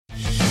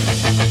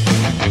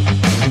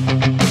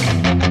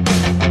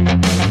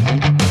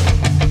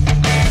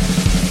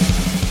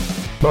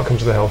Welcome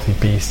to The Healthy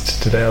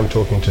Beast. Today I'm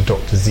talking to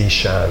Dr.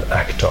 Zeeshan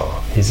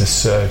Akhtar. He's a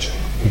surgeon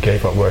who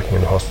gave up working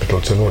in the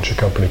hospital to launch a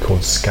company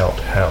called Scout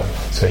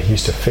Health. So he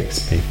used to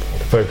fix people.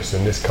 The focus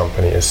in this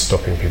company is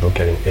stopping people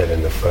getting ill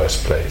in the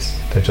first place.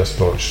 They've just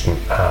launched an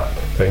app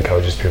that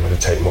encourages people to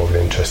take more of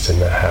an interest in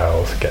their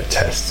health, get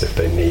tests if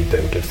they need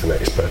them, gives them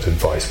expert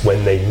advice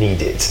when they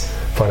need it.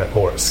 Find out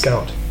more at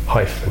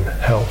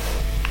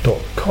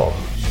scout-health.com.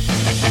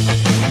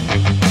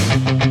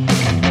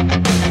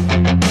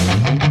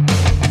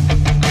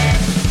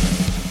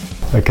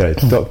 Okay,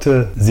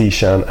 Dr.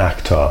 Zeeshan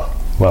Akhtar,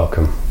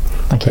 welcome.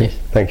 Thank you.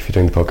 Thank you for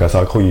doing the podcast.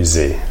 I'll call you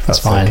Z. That's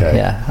fine, okay.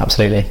 Yeah,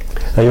 absolutely.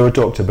 Now, you're a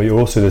doctor, but you're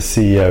also the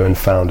CEO and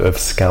founder of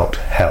Scout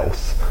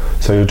Health.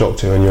 So you're a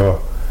doctor and you're a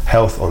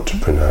health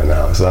entrepreneur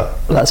now, is that?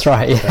 That's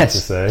right, yes. Fair to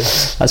say?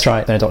 That's right.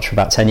 I've been a doctor for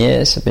about 10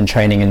 years. I've been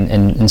training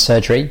in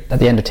surgery. At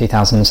the end of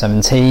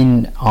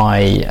 2017,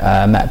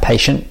 I met a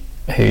patient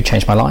who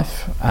changed my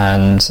life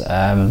and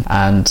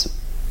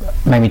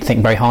made me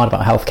think very hard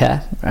about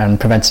healthcare and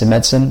preventative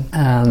medicine.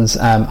 And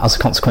as a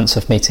consequence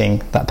of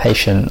meeting that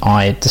patient,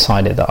 I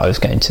decided that I was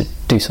going to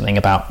do something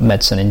about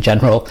medicine in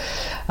general,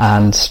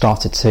 and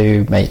started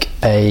to make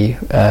a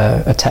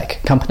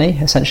tech company,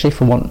 essentially,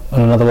 for want of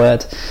another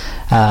word,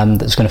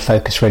 that was going to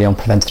focus really on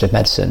preventative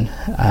medicine.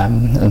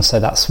 And so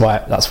that's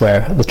where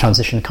the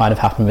transition kind of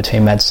happened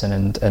between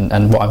medicine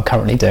and what I'm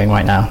currently doing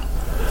right now.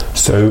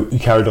 So you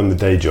carried on the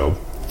day job?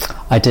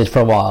 I did for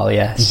a while,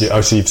 yes. Oh,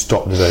 so you've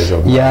stopped the day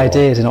job? Yeah, I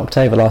did. In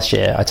October last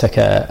year, I've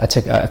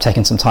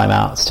taken some time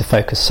out to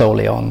focus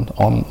solely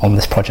on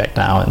this project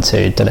now and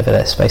to deliver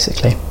this,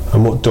 basically.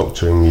 And what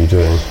doctoring were you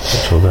doing?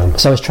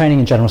 So I was training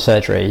in general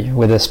surgery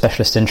with a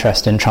specialist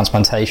interest in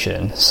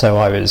transplantation. So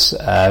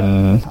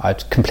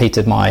I'd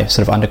completed my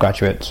sort of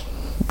undergraduate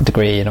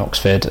degree in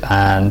Oxford,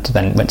 and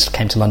then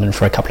came to London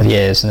for a couple of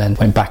years, and then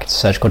went back into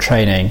surgical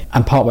training.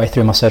 And partway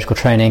through my surgical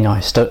training, I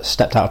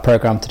stepped out of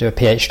programme to do a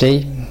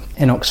PhD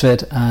in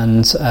Oxford,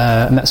 and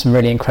met some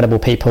really incredible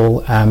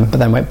people, but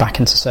then went back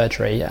into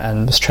surgery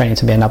and was training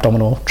to be an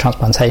abdominal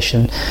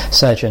transplantation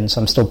surgeon. So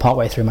I'm still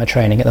partway through my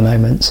training at the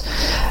moment,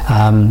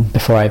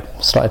 before I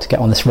started to get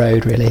on this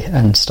road really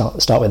and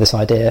start with this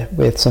idea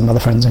with some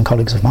other friends and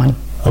colleagues of mine.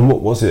 And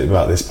what was it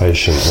about this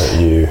patient that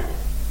you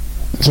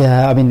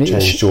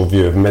changed your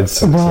view of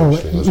medicine? Well,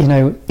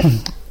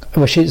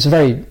 it's a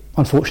very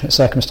unfortunate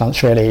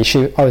circumstance, really.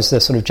 I was the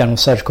sort of general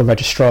surgical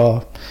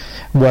registrar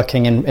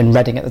working in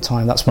Reading at the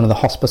time. That's one of the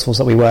hospitals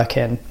that we work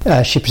in.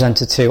 She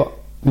presented to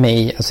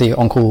me as the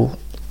on-call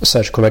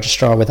surgical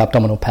registrar with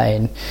abdominal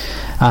pain,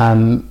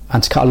 and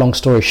to cut a long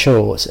story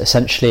short,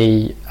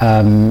 essentially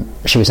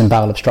she was in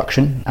bowel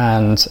obstruction,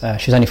 and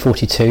she was only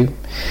 42,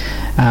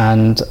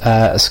 and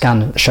a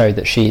scan showed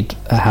that she'd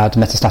had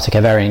metastatic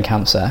ovarian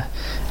cancer,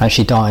 and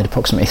she died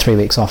approximately 3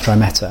 weeks after I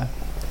met her.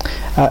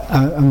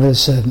 And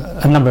there's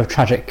a number of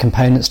tragic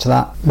components to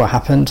that. What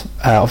happened,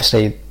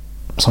 obviously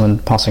someone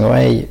passing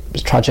away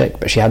was tragic,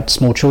 but she had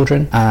small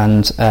children,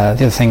 and the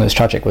other thing that was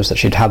tragic was that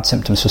she'd had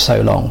symptoms for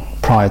so long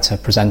prior to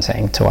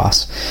presenting to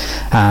us,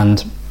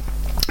 and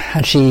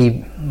had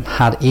she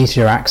had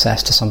easier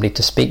access to somebody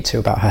to speak to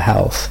about her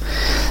health,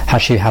 had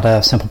she had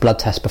a simple blood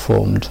test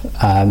performed,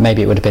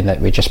 maybe it would have been that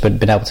we'd just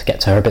been able to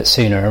get to her a bit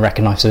sooner and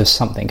recognise there was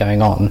something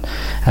going on,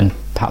 and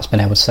perhaps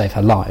been able to save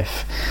her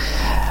life.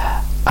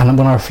 And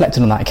when I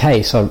reflected on that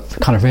case, I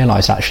kind of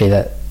realised actually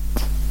that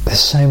there's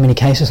so many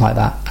cases like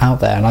that out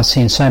there, and I've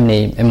seen so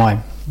many in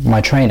my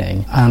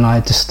training, and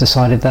I just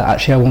decided that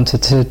actually I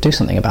wanted to do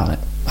something about it,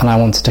 and I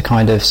wanted to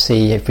kind of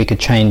see if we could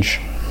change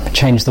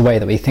the way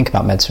that we think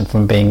about medicine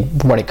from being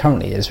what it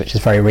currently is, which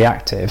is very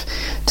reactive,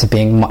 to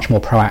being much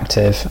more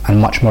proactive and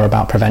much more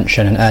about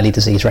prevention and early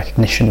disease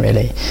recognition,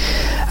 really.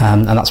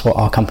 And that's what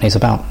our company's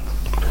about.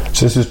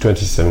 So this was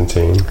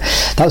 2017?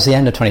 That was the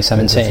end of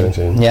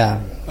 2017.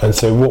 Yeah. And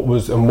so what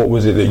was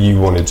it that you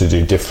wanted to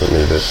do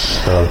differently that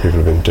other people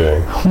have been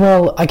doing?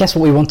 Well, I guess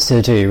what we wanted to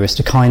do was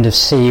to kind of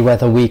see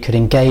whether we could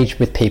engage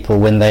with people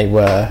when they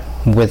were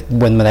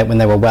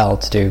well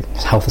to do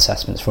health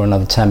assessments, for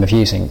another term of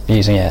using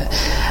it,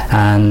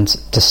 and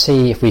to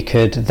see if we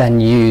could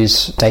then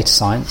use data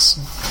science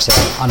to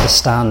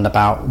understand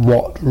about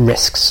what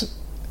risks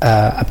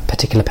a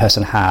particular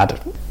person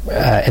had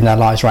in their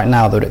lives right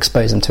now that would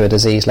expose them to a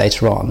disease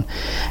later on,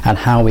 and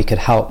how we could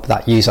help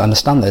that user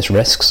understand those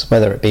risks,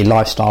 whether it be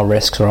lifestyle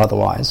risks or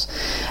otherwise,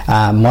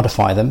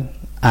 modify them,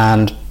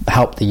 and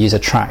help the user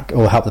track,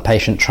 or help the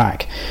patient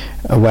track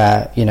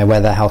where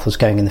their health was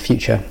going in the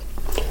future.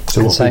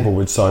 So people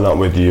would sign up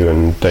with you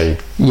and they...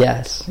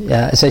 Yes,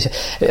 yeah. So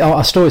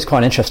our story is quite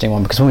an interesting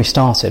one, because when we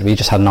started, we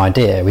just had an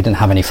idea. We didn't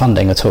have any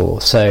funding at all.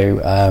 So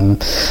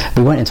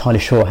we weren't entirely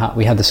sure how...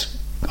 We had this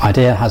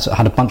idea,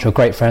 had a bunch of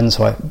great friends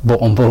who I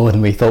brought on board,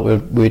 and we thought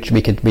we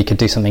could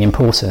do something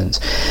important.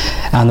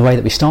 And the way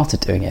that we started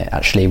doing it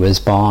actually was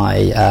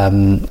by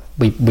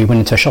we went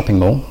into a shopping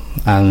mall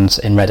and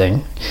in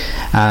Reading,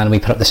 and we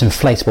put up this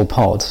inflatable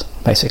pod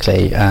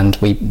basically, and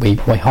we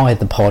hired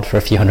the pod for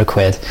a few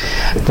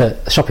 £100. The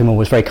shopping mall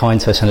was very kind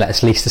to us and let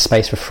us lease the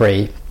space for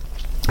free.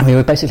 And we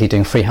were basically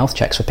doing free health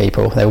checks for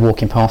people. They were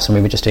walking past and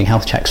we were just doing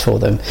health checks for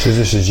them. So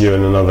this is you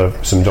and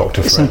some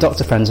doctor friends? Some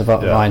doctor friends of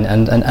mine,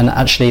 and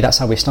actually that's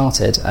how we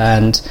started.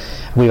 And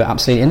we were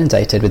absolutely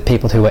inundated with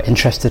people who were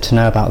interested to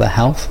know about their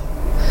health,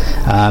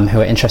 who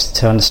were interested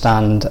to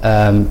understand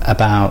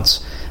about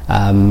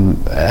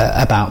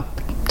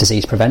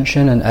disease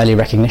prevention and early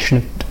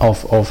recognition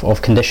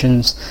of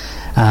conditions.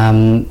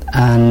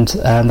 And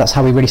that's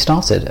how we really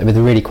started.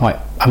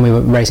 And we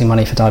were raising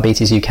money for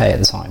Diabetes UK at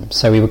the time.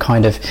 So we were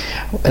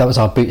that was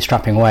our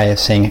bootstrapping way of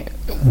seeing,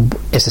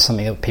 is this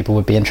something that people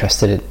would be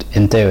interested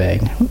in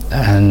doing?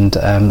 And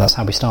that's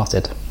how we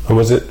started. And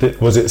was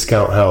it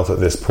Scout Health at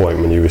this point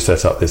when you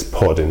set up this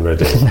pod in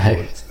Reading?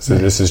 No. So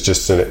this is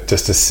just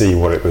to see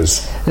what it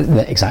was.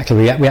 Exactly.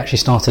 We actually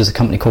started as a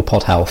company called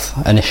Pod Health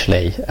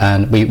initially,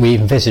 and we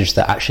envisaged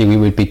that actually we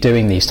would be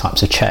doing these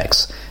types of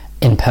checks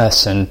in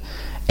person,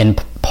 in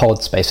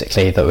pods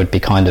basically, that would be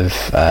kind of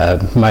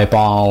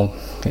mobile,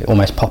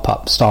 almost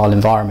pop-up style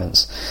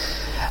environments.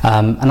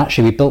 And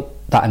actually we built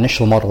that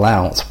initial model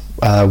out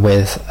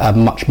with a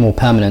much more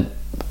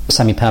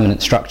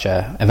semi-permanent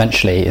structure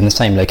eventually in the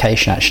same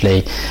location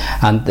actually,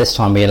 and this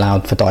time we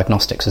allowed for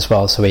diagnostics as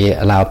well, so we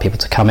allowed people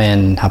to come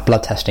in, have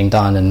blood testing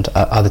done and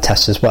other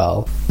tests as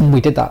well. We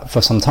did that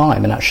for some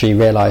time and actually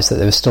realised that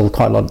there was still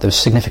there was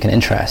significant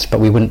interest, but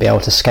we wouldn't be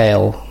able to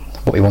scale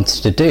what we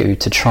wanted to do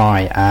to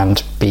try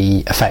and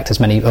affect as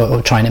many,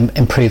 or try and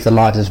improve the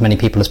lives of as many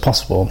people as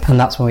possible. And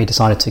that's when we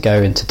decided to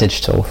go into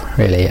digital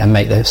really, and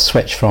make the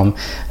switch from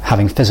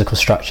having physical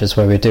structures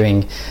where we're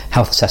doing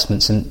health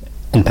assessments in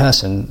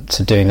person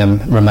to doing them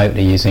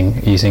remotely using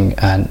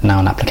now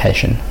an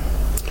application.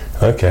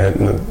 Okay,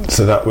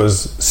 so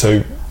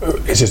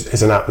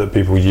it's an app that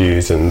people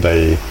use, and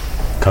they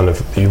kind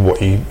of you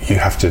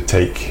have to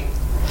take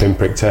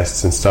pinprick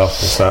tests and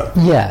stuff. Is that?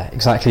 Yeah,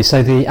 exactly.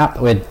 So the app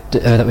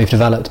that we've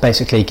developed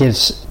basically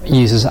gives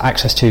users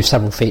access to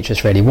several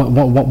features really.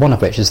 One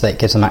of which is that it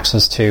gives them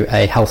access to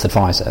a health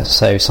advisor,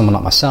 so someone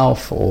like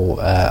myself or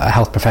a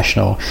health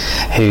professional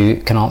who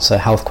can answer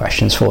health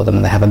questions for them,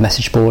 and they have a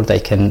message board they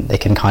can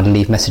kind of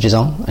leave messages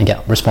on and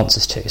get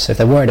responses to. So if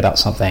they're worried about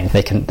something,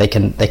 they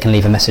can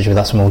leave a message with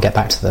us and we'll get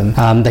back to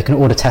them. They can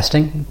order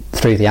testing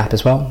through the app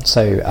as well.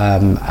 So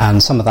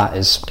and some of that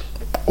is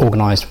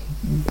organised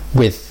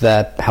with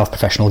their health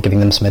professional giving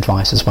them some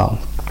advice as well.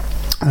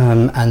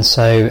 And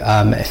so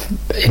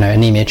if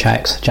anemia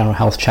checks, general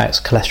health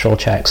checks, cholesterol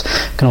checks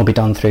can all be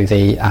done through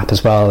the app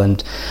as well,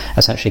 and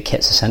essentially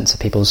kits are sent to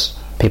people's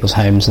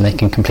homes and they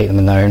can complete them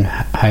in their own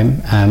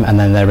home, and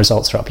then their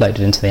results are uploaded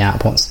into the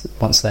app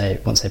once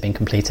they've been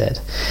completed.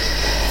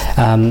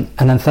 And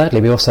then thirdly,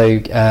 we also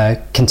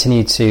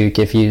continue to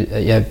give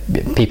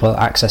people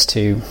access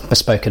to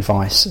bespoke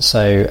advice,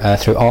 so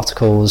through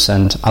articles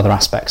and other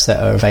aspects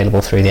that are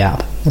available through the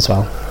app as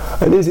well.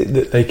 And is it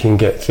that they can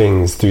get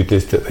things through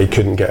this that they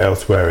couldn't get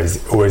elsewhere,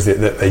 or is it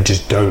that they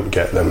just don't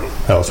get them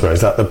elsewhere?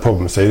 Is that the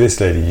problem? So this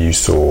lady you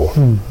saw,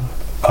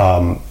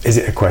 is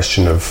it a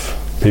question of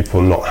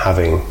people not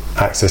having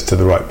access to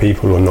the right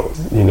people, or not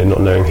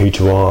knowing who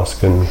to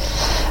ask? And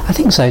I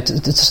think so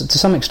to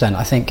some extent.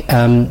 I think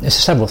it's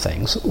several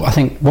things. I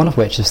think one of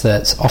which is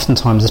that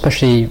oftentimes,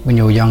 especially when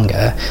you're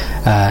younger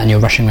and you're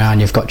rushing around,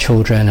 you've got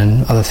children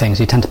and other things,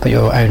 you tend to put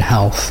your own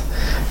health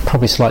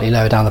probably slightly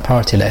lower down the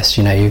priority list.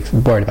 You're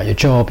worried about your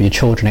job, your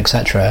children,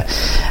 etc.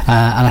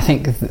 And I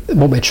think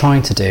what we're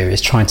trying to do is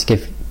trying to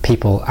give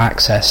people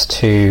access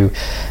to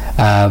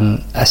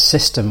a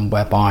system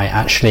whereby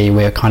actually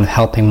we're kind of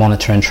helping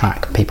monitor and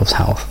track people's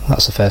health.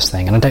 That's the first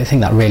thing, and I don't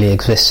think that really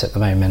exists at the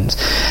moment.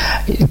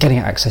 Getting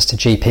access to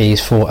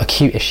GPs for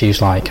acute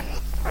issues like,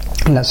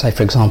 let's say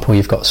for example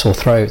you've got sore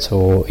throat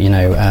or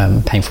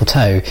painful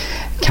toe,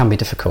 can be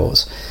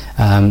difficult,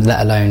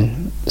 let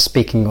alone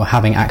speaking or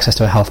having access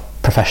to a health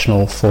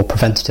professional for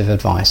preventative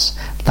advice.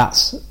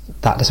 That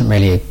doesn't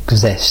really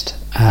exist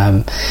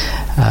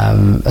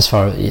as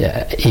far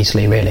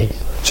easily really.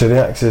 So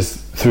the access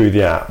through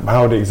the app,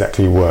 how would it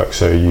exactly work?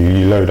 So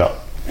you load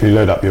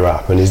up your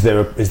app, and is there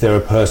a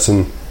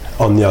person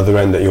on the other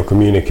end that you're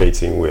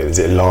communicating with? Is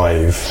it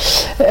live?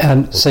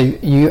 So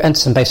you enter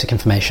some basic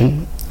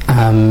information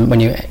when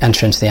you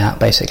enter into the app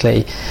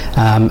basically,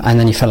 and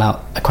then you fill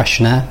out a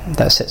questionnaire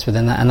that sits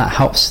within that, and that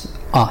helps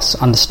us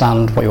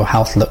understand what your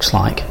health looks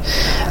like,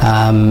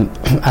 and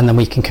then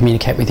we can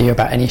communicate with you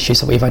about any issues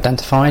that we've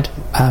identified,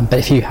 but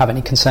if you have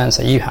any concerns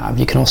that you have,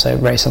 you can also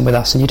raise them with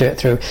us, and you do it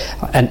through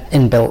an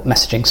inbuilt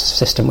messaging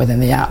system within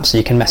the app, so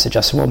you can message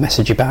us and we'll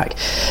message you back.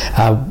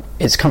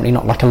 It's currently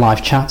not like a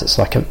live chat, it's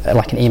like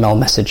an email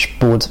message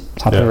board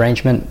type of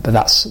arrangement, but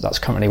that's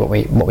currently what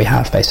we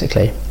have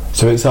basically.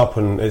 So it's up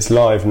and it's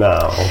live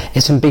now?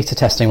 It's in beta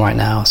testing right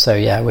now, so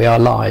yeah, we are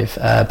live,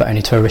 but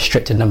only to a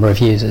restricted number of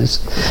users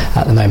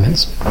at the moment.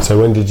 So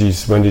when did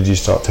you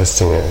start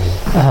testing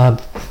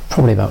it?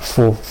 Probably about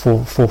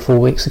four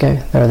weeks ago,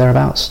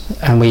 thereabouts.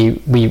 And we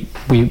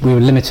were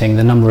limiting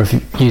the number of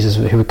users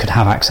who could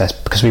have access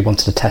because we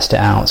wanted to test it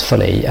out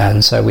fully,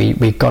 and so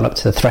we got up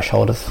to the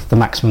threshold of the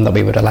maximum that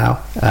we would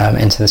allow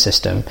into the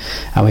system,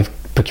 and we've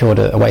procured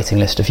a waiting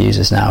list of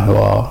users now who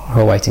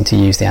are waiting to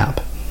use the app.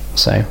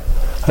 So.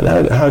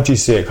 And how do you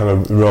see it kind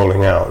of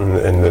rolling out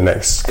in the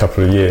next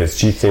couple of years?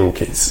 Do you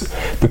think it's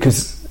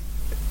because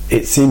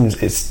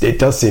it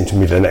does seem to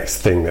me the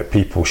next thing that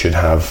people should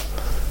have,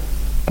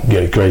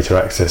 greater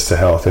access to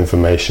health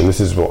information. This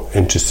is what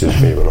interested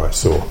me when I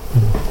saw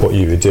what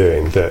you were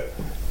doing, that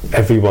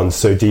everyone's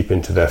so deep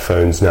into their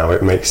phones now,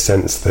 it makes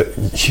sense that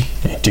you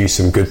do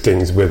some good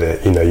things with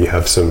it. You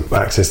have some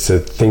access to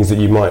things that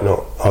you might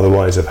not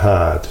otherwise have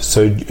had.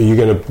 So are you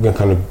going to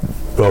kind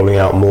of rolling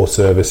out more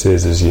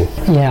services as you...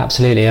 Yeah,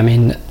 absolutely. I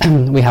mean,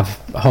 we have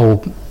a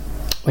whole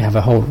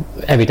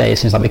every day it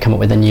seems like we come up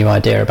with a new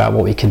idea about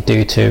what we could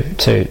do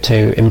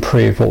to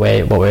improve what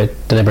we're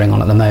delivering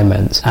on at the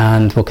moment,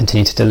 and we'll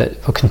continue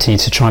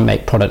to try and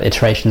make product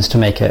iterations to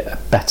make it a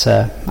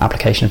better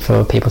application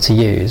for people to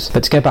use.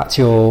 But to go back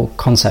to your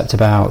concept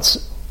about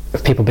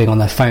people being on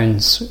their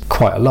phones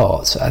quite a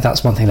lot,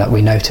 that's one thing that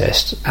we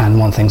noticed, and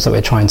one thing that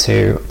we're trying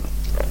to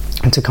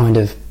kind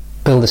of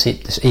build this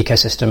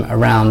ecosystem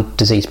around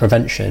disease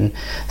prevention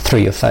through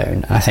your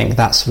phone. And I think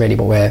that's really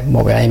what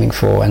we're aiming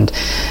for. And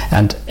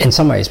in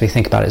some ways, we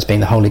think about it as being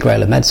the holy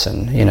grail of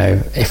medicine.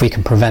 If we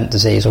can prevent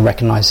disease or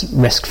recognise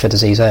risk for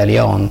disease early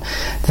on,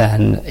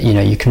 then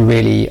you can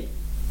really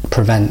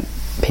prevent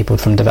people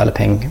from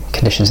developing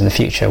conditions in the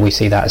future. We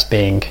see that as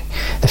being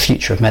the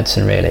future of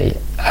medicine, really.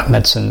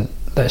 Medicine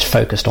that is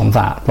focused on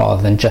that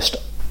rather than just,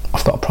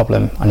 I've got a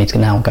problem, I need to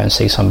now go and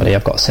see somebody,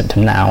 I've got a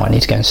symptom now, I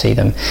need to go and see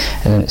them.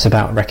 And it's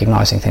about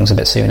recognising things a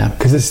bit sooner.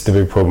 Because this is the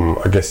big problem,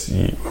 I guess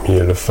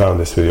you'll have found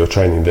this with your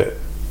training, that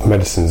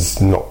medicine's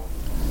not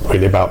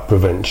really about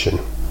prevention.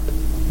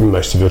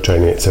 Most of your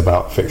training, it's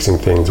about fixing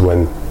things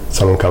when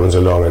someone comes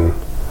along and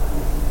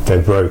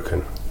they're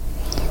broken.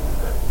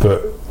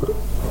 But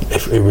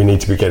if we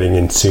need to be getting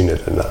in sooner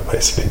than that,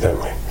 basically, don't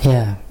we?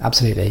 Yeah,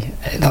 absolutely.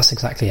 That's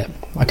exactly it.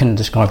 I couldn't have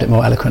described it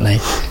more eloquently.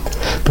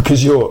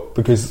 Because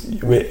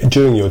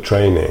during your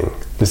training,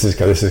 this has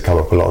come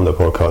up a lot on the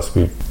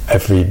podcast.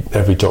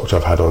 Every doctor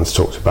I've had on's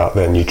talked about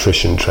their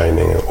nutrition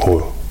training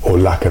or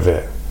lack of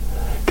it,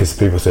 because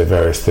people say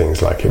various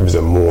things like it was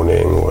a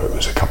morning or it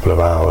was a couple of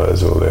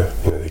hours, or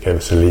they gave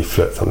us a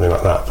leaflet, something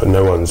like that. But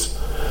no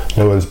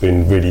one's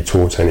been really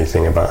taught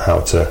anything about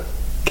how to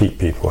keep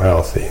people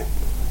healthy.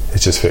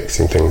 It's just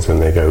fixing things when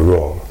they go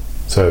wrong.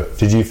 So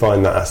did you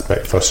find that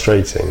aspect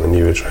frustrating when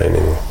you were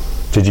training?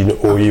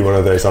 Or were you one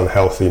of those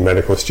unhealthy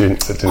medical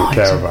students that didn't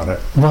care about it?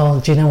 Well,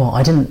 do you know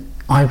what?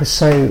 I was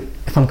so,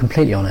 if I'm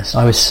completely honest,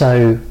 I was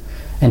so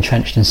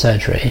entrenched in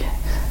surgery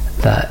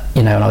that,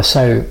 and I was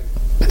so,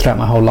 throughout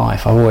my whole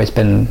life, I've always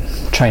been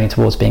training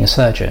towards being a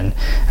surgeon.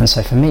 And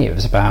so for me, it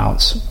was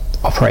about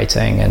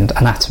operating and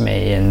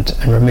anatomy and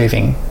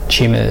removing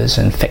tumours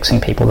and fixing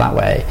people that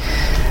way.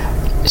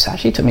 It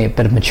actually took me a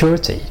bit of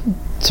maturity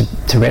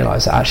to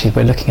realise that actually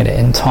we're looking at it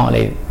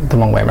entirely the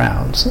wrong way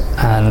around.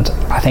 And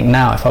I think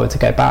now, if I were to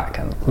go back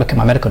and look at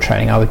my medical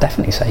training, I would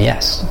definitely say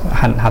yes, I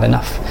hadn't had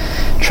enough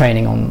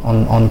training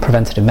on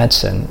preventative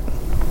medicine.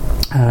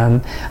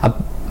 I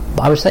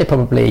would say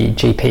probably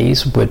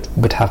GPs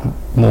would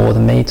have more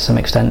than me to some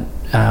extent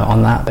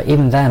on that. But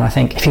even then, I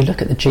think if you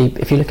look at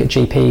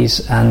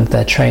GPs and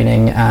their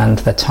training and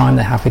the time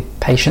they have with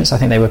patients, I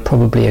think they would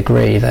probably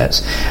agree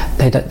that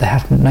they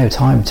have no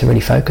time to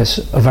really focus,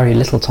 or very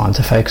little time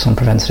to focus on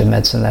preventative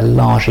medicine. They're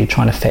largely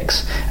trying to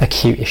fix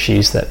acute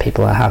issues that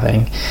people are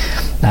having.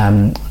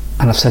 And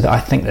I've said that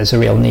I think there's a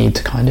real need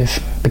to kind of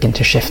begin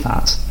to shift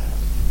that.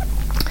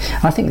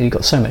 And I think that you've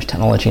got so much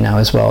technology now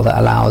as well that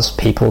allows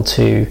people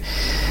to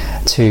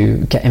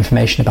get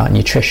information about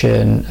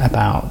nutrition,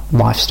 about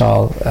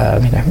lifestyle,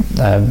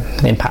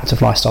 the impact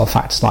of lifestyle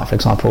factors, like for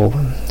example,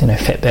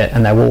 Fitbit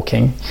and their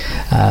walking,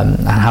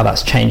 and how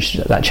that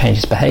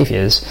changes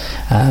behaviours.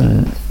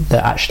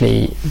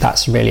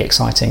 That's really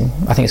exciting.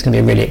 I think it's going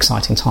to be a really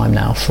exciting time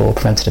now for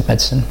preventative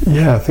medicine.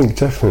 Yeah, I think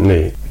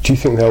definitely. Do you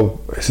think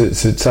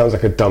it sounds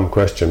like a dumb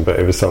question, but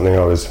it was something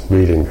I was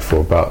reading before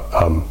about.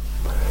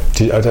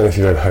 I don't know if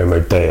you've read Homo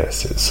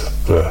Deus. It's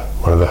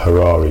one of the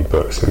Harari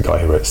books, the guy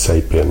who wrote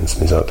 *Sapiens*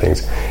 and these other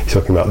things. He's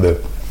talking about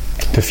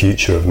the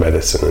future of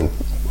medicine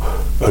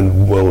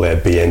and will there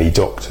be any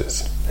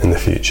doctors in the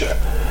future?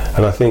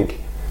 And I think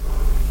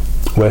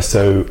we're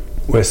so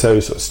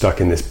sort of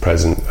stuck in this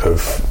present of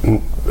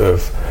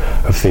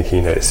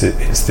thinking it's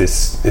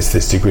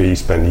this degree you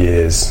spend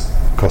years,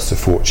 costs a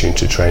fortune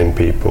to train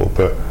people,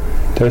 but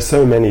there are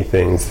so many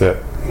things that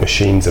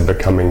machines are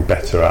becoming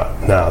better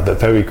at now that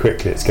very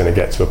quickly it's going to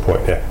get to a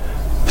point here.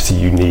 So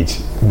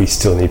we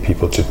still need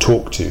people to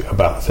talk to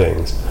about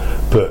things,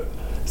 but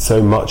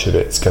so much of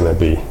it's going to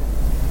be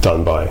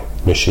done by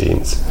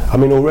machines. I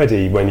mean,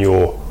 already when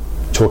you're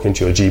talking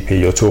to your GP,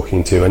 you're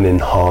talking to an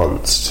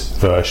enhanced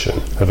version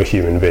of a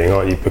human being,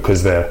 aren't you?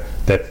 Because they're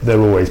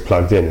always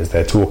plugged in as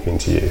they're talking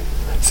to you.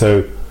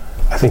 So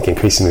I think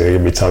increasingly there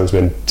will be times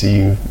when do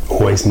you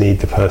always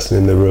need the person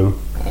in the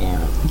room?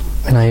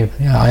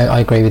 I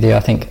agree with you.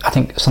 I think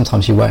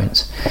sometimes you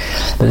won't.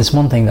 But there's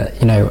one thing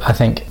that I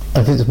think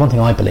there's one thing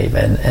I believe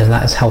in, and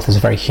that is health is a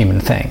very human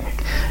thing.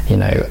 You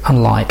know,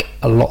 unlike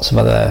lots of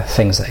other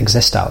things that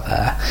exist out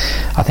there,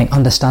 I think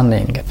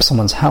understanding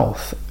someone's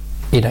health,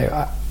 you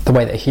know, the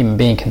way that a human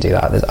being can do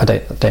that, I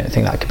don't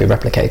think that could be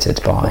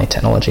replicated by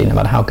technology, no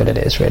matter how good it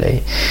is,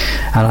 really.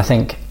 And I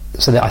think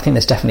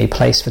there's definitely a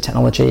place for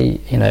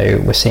technology. You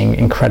know, we're seeing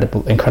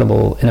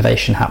incredible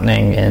innovation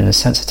happening in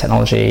sensor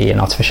technology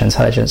and artificial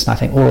intelligence, and I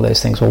think all of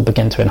those things will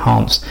begin to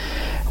enhance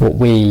what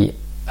we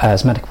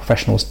as medical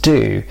professionals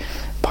do.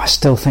 But I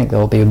still think there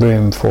will be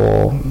room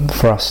for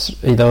us.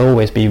 There will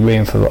always be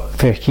room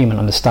for human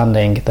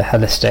understanding the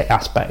holistic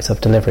aspect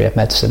of delivery of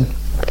medicine.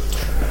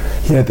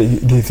 Yeah,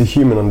 the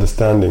human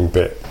understanding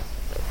bit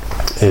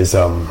is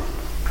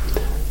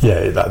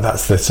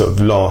that's the sort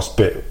of last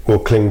bit we'll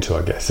cling to,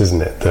 I guess,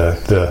 isn't it?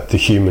 The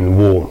human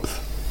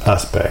warmth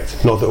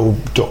aspect. Not that all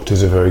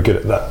doctors are very good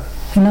at that.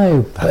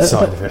 No, that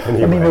side of it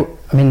anyway.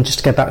 I mean, just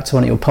to go back to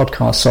one of your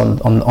podcasts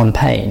on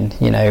pain,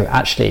 you know,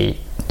 actually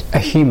a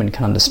human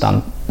can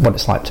understand what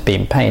it's like to be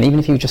in pain. Even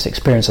if you just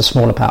experience a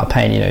small amount of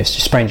pain, you know, you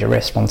sprained your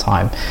wrist one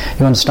time,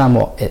 you understand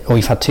or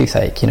you've had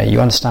toothache, you know, you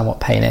understand what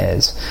pain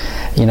is,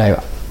 you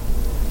know.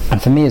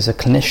 And for me as a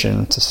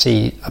clinician, to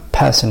see a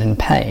person in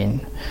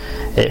pain,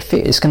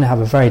 it's going to have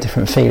a very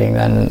different feeling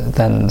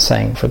than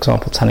saying, for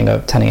example, telling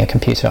a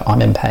computer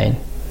I'm in pain.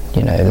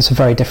 You know, there's a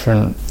very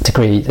different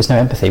degree. There's no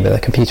empathy with a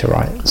computer,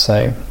 right?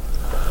 So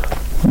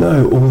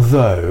no,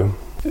 although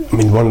I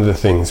mean, one of the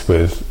things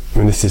with, I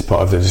mean, this is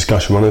part of the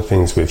discussion, one of the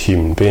things with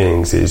human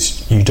beings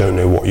is you don't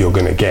know what you're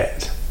going to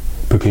get,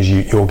 because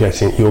you're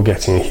getting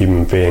a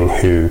human being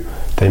who,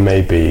 they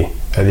may be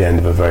at the end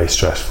of a very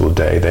stressful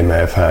day, they may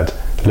have had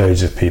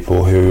loads of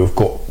people who have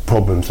got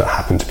problems that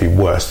happen to be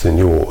worse than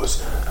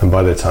yours, and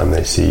by the time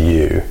they see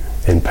you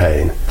in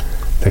pain,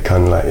 they're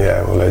kind of like,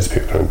 yeah, well, loads of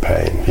people are in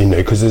pain, you know,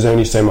 because there's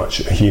only so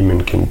much a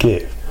human can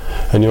give.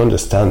 And you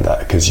understand that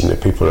because, you know,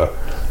 people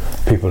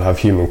have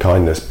human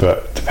kindness,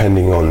 but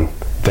depending on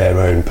their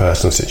own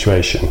personal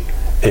situation,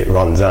 it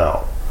runs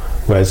out.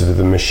 Whereas with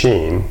the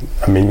machine,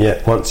 I mean,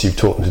 yeah, once you've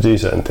taught them to do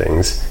certain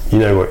things, you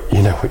know what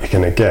you're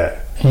going to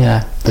get.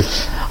 Yeah,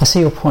 I see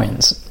your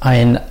points.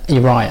 I mean,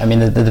 you're right. I mean,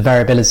 the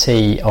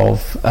variability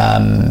of,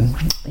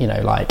 you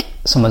know, like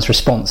someone's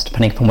response,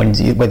 depending upon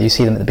whether you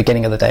see them at the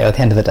beginning of the day or at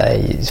the end of the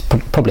day, is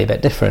probably a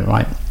bit different,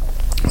 right?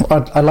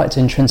 I'd like to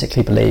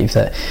intrinsically believe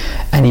that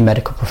any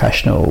medical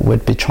professional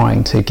would be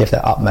trying to give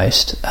their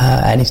utmost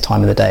any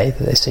time of the day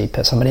that they see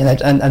somebody,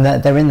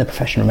 and they're in the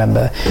profession,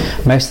 remember,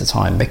 most of the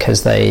time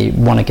because they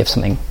want to give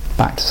something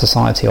back to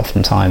society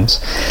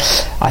oftentimes.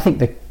 I think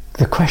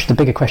the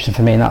bigger question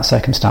for me in that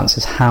circumstance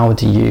is, how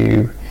do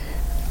you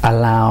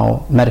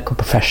allow medical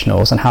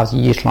professionals and how do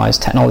you utilise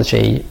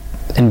technology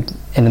in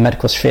the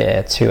medical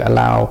sphere to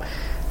allow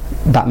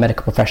that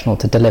medical professional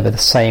to deliver the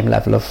same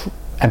level of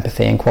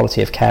empathy and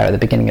quality of care at the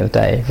beginning of the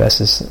day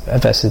versus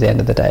the end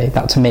of the day?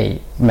 That to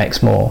me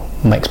makes more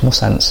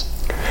sense.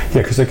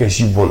 Yeah, because I guess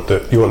you want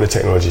the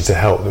technology to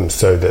help them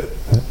so that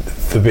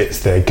the bits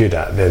they're good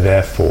at, they're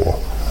there for,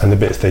 and the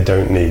bits they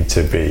don't need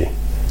to be,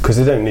 because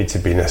they don't need to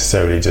be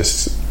necessarily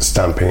just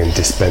stamping and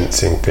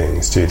dispensing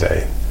things, do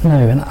they?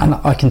 No, and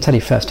I can tell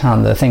you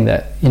firsthand, the thing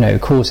that, you know,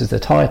 causes the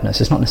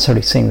tiredness is not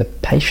necessarily seeing the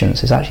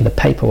patients, it's actually the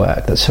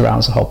paperwork that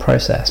surrounds the whole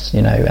process,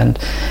 you know, and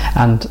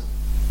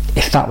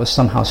if that was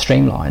somehow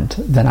streamlined,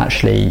 then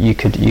actually you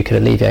could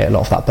alleviate a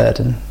lot of that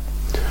burden.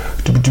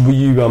 Were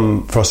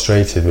you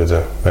frustrated with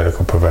the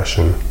medical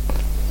profession?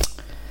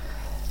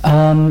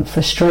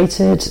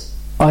 Frustrated?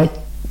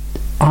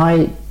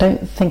 I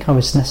don't think I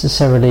was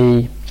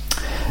necessarily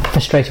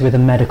frustrated with the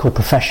medical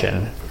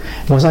profession.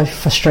 Was I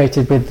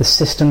frustrated with the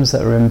systems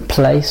that are in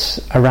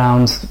place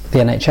around the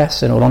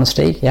NHS, in all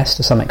honesty? Yes,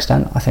 to some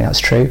extent. I think that's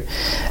true.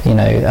 You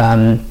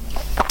know,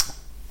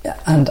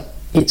 and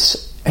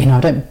it's, you know,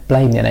 I don't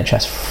blame the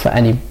NHS for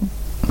any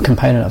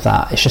component of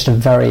that. It's just a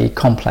very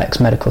complex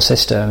medical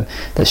system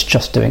that's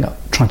just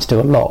trying to do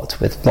a lot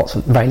with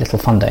very little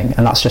funding,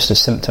 and that's just a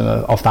symptom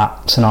of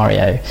that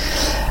scenario.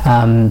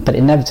 But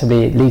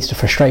inevitably it leads to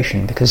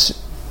frustration,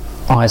 because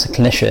I, as a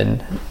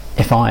clinician,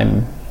 if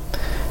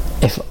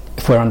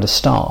we're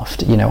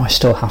understaffed, you know, I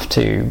still have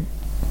to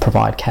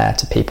provide care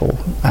to people,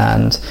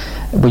 and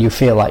when you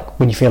feel like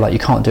you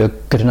can't do a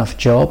good enough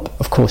job,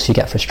 of course you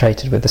get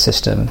frustrated with the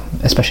system,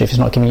 especially if it's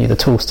not giving you the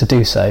tools to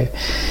do so.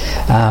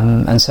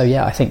 And so,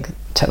 yeah, I think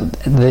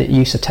the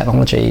use of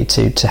technology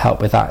to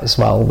help with that as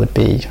well would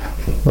be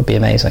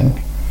amazing.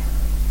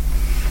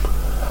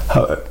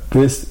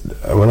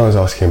 When I was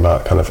asking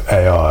about kind of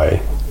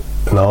AI,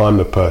 now I'm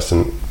a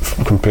person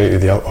completely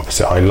the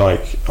opposite.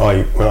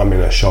 When I'm in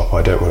a shop,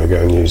 I don't want to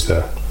go and use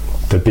the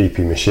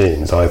BP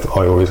machines. I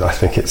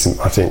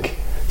think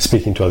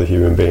speaking to other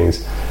human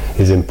beings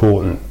is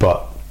important,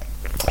 but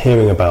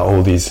hearing about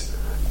all these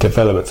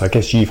developments, I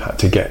guess you've had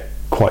to get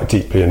quite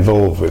deeply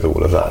involved with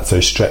all of that,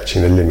 so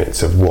stretching the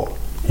limits of what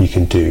you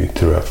can do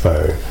through a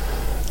phone.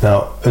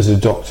 Now, as a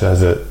doctor,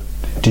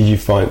 do you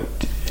find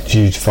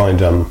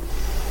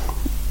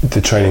the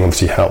training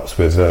obviously helps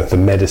with the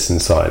medicine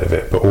side of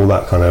it, but all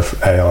that kind of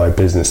AI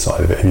business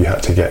side of it, have you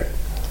had to get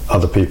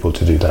other people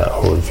to do that,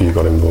 or have you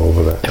got involved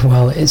with it?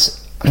 Well,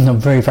 I'm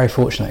very, very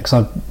fortunate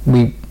because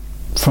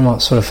from our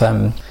sort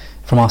of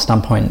from our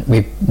standpoint,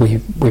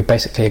 we're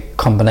basically a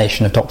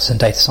combination of doctors and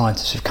data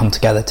scientists who've come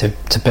together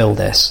to build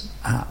this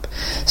app.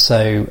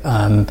 So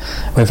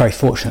we're very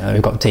fortunate.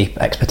 We've got deep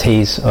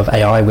expertise of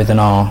AI within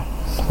our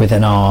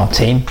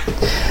team.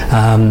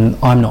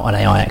 I'm not an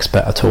AI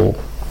expert at all,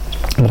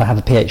 but I have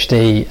a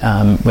PhD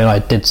where I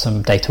did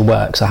some data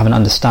work, so I have an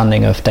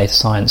understanding of data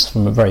science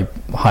from a very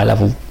high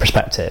level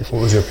perspective.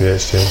 What was your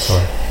PhD in?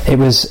 Sorry. It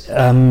was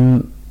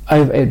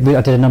I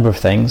did a number of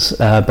things,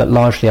 but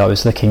largely I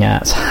was looking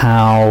at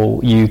how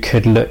you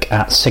could look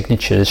at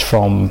signatures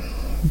from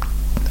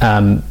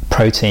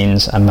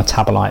proteins and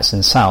metabolites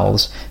in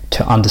cells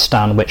to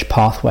understand which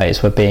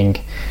pathways were being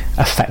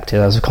affected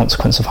as a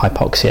consequence of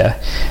hypoxia.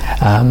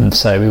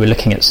 So we were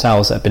looking at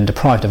cells that had been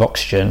deprived of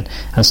oxygen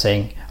and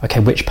seeing, okay,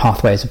 which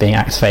pathways are being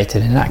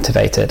activated and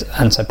inactivated,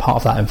 and so part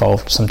of that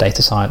involved some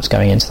data science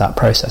going into that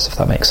process, if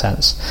that makes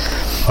sense.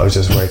 I was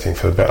just waiting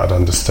for the bit I'd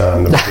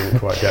understand and I didn't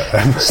quite get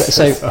them.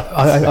 So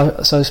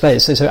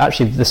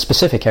actually the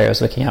specific area I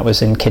was looking at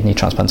was in kidney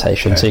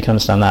transplantation, okay. So you can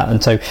understand that.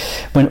 And so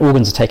when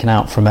organs are taken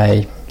out from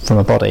a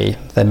body,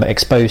 they're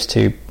exposed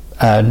to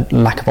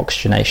lack of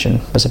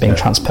oxygenation as they're being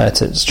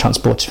transported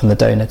from the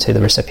donor to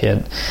the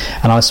recipient,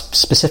 and I was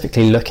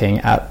specifically looking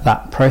at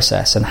that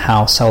process and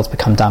how cells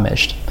become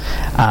damaged,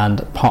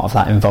 and part of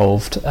that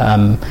involved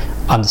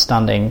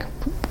understanding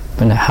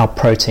how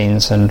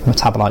proteins and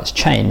metabolites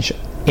change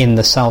in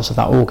the cells of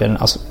that organ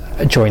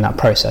during that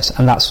process,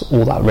 and that's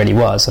all that really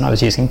was. And I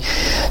was using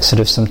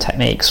sort of some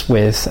techniques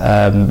with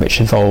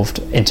which involved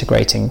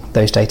integrating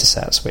those data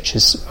sets, which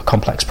is a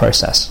complex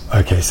process.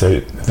 Okay, so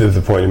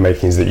the point you're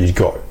making is that you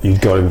got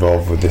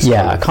involved with this.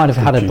 Yeah, I kind of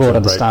had a broad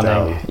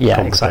understanding.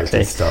 Yeah,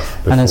 exactly.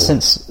 And then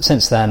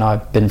since then,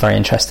 I've been very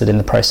interested in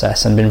the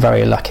process and been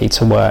very lucky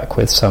to work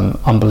with some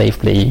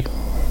unbelievably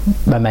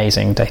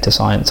amazing data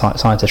scientists,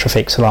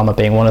 Rafiq Salama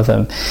being one of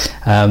them,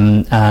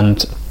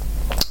 and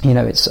you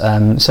know, it's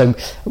so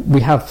we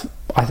have,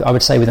 I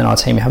would say within our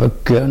team we have a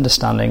good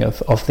understanding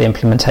of the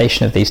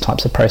implementation of these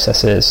types of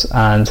processes,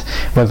 and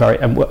we're very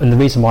and the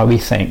reason why we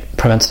think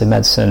preventative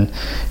medicine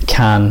we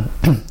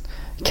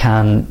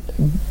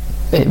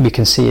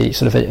can see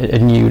sort of a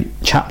new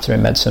chapter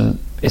in medicine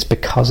is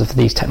because of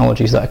these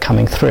technologies that are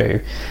coming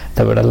through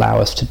that would allow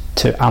us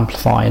to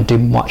amplify and do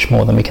much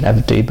more than we could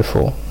ever do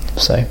before.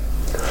 So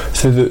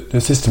the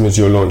system as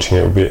you're launching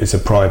it's a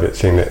private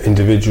thing that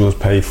individuals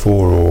pay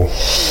for, or?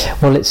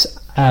 Well,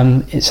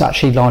 it's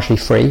actually largely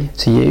free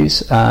to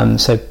use.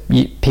 So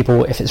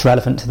people, if it's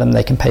relevant to them,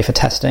 they can pay for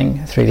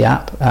testing through the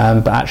app.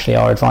 But actually,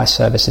 our advice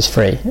service is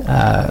free.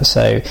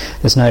 So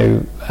there's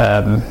no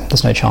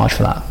charge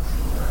for that.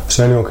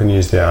 So anyone can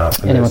use the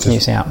app. Anyone can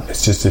use the app.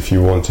 It's just if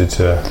you wanted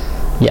to.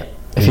 Yeah.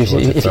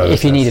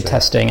 If you needed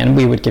testing, and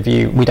we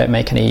don't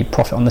make any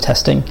profit on the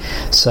testing,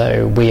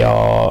 so we're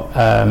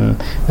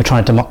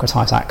trying to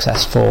democratise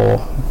access for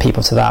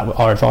people to that.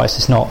 Our advice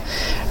is not,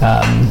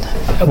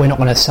 we're not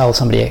going to sell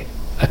somebody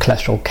a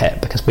cholesterol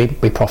kit because we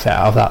profit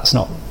out of that.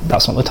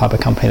 That's not the type of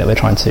company that we're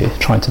trying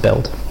to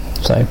build.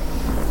 So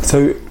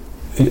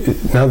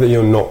now that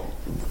you're not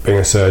being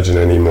a surgeon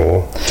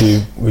anymore,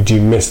 would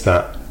you miss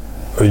that?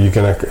 Are you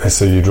going to?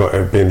 So you'd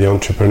be in the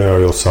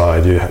entrepreneurial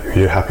side.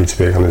 You're happy to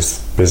be a kind of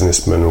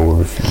businessman, or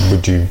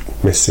would you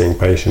miss seeing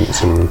patients?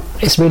 And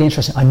it's really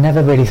interesting. I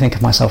never really think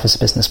of myself as a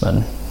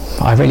businessman.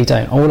 I really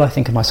don't. All I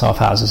think of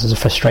myself as a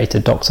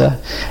frustrated doctor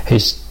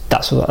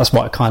that's what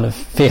I kind of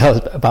feel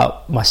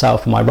about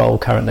myself and my role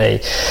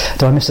currently.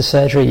 Do I miss the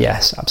surgery?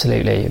 Yes,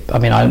 absolutely. I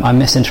mean, I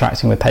miss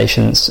interacting with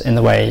patients in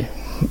the way.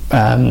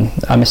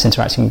 I miss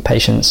interacting with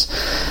patients,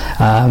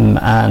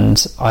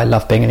 and I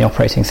love being in the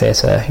operating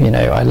theatre. You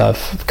know, I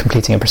love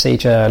completing a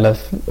procedure. I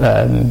love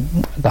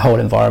the whole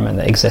environment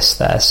that exists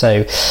there.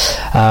 So,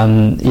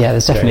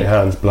 there's definitely your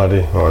hands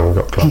bloody. Oh, we've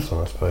got gloves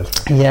on, I suppose.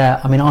 Yeah,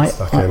 I mean,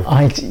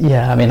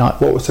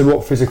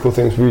 What physical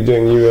things were you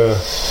doing?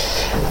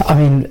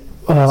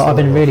 Well, I've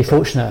been really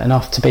fortunate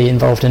enough to be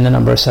involved in a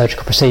number of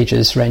surgical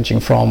procedures, ranging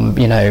from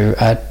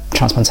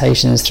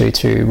transplantations through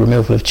to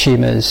removal of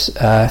tumours,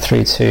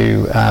 through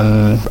to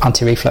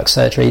anti-reflux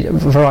surgery, a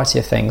variety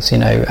of things,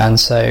 and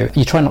so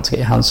you try not to get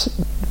your hands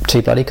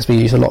too bloody because we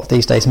use a lot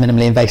these days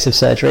minimally invasive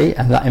surgery,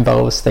 and that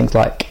involves things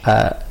like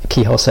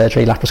keyhole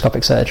surgery,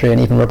 laparoscopic surgery, and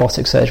even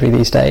robotic surgery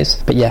these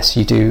days. But yes,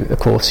 you do, of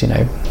course,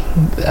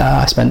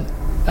 I spent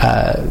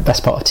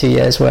best part of 2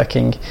 years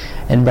working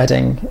in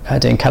Reading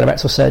doing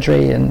colorectal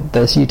surgery, and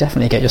you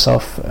definitely get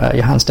yourself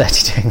your hands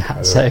dirty doing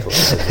that.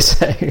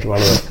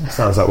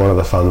 Sounds like one of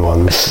the fun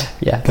ones.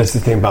 Yeah, that's the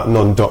thing about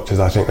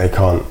non-doctors. I think they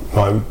can't.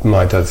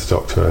 My dad's a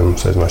doctor, and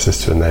so is my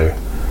sister, and they're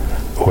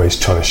always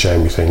trying to show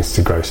me things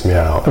to gross me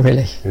out. Oh,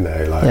 really?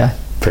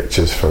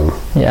 Pictures from.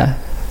 Yeah.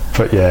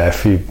 But yeah,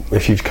 if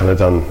you've kind of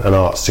done an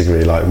arts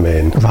degree like me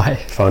and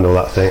find all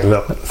that thing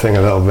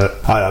a little bit,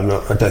 I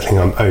don't think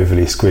I'm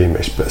overly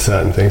squeamish, but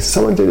certain things.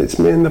 Someone did it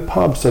to me in the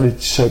pub. So they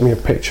showed me a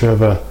picture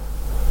of a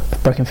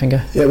broken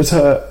finger. Yeah, it was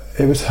her.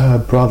 it was her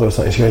brother or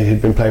something.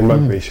 He'd been playing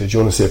rugby. She said, "Do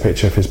you want to see a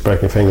picture of his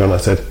broken finger?" And I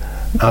said,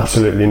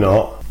 "Absolutely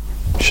not."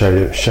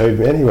 Showed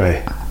me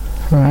anyway.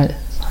 Right.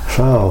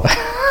 Foul.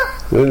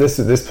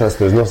 This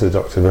person is not a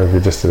doctor, maybe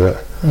just a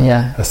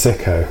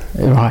sicko.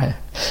 Right.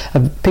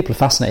 People are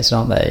fascinated,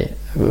 aren't they?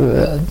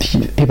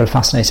 People are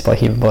fascinated by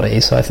human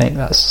bodies, so I think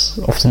that's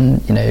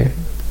often,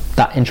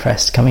 that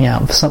interest coming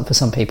out for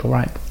some people,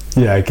 right?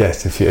 Yeah, I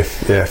guess if you're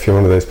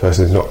one of those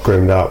persons not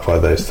groomed out by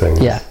those things.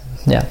 Yeah.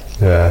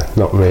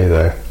 Not me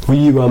though. Were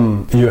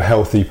you a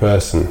healthy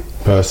person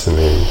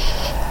personally?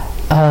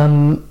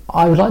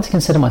 I would like to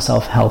consider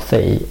myself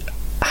healthy.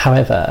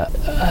 However,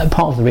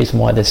 part of the reason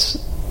why this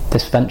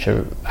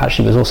venture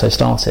actually was also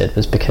started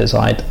was because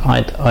I'd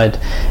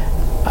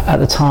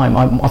at the time,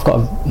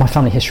 my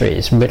family history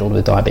is riddled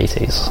with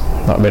diabetes.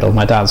 Not riddled.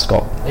 My dad's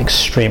got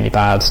extremely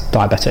bad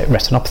diabetic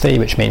retinopathy,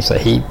 which means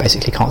that he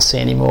basically can't see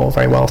anymore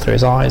very well through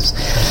his eyes,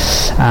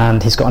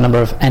 and he's got a number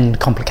of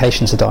end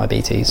complications of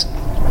diabetes,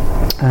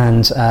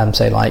 and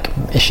so like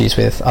issues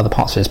with other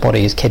parts of his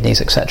body, his kidneys,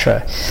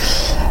 etc.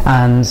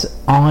 And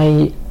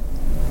I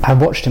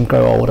watched him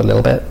grow old a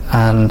little bit,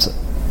 and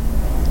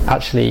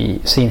actually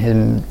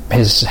seen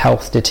his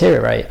health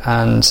deteriorate,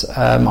 and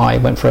I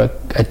went for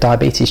a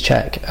diabetes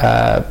check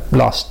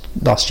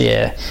last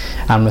year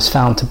and was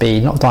found to be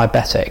not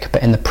diabetic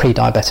but in the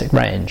pre-diabetic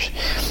range.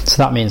 So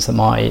that means that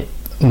my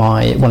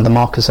one of the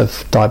markers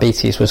of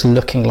diabetes was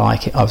looking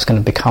like I was going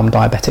to become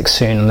diabetic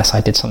soon unless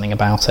I did something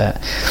about it.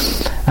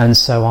 And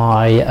so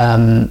I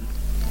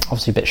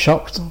obviously a bit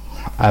shocked,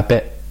 a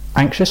bit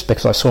anxious,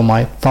 because I saw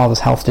my father's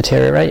health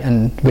deteriorate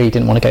and really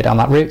didn't want to go down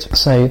that route.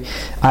 So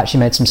I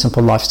actually made some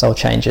simple lifestyle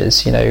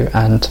changes,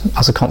 and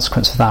as a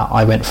consequence of that,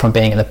 I went from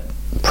being in the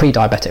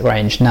pre-diabetic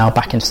range now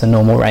back into the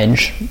normal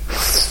range.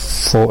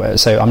 So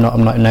I'm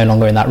no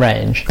longer in that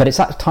range. But it's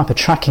that type of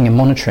tracking and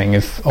monitoring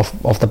of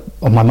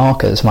my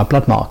markers, my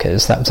blood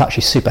markers, that was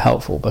actually super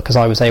helpful, because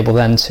I was able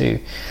then to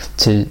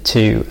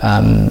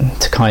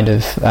kind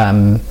of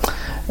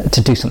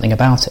to do something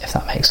about it, if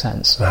that makes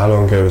sense. How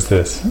long ago was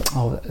this?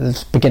 Oh, it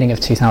was beginning of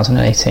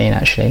 2018,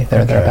 actually,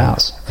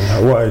 thereabouts.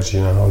 And what age do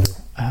you know?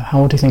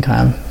 How old do you think I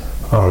am?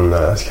 Oh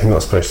no, you're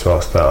not supposed to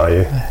ask that, are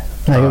you?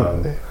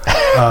 No.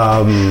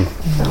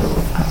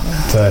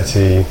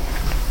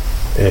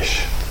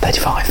 30-ish.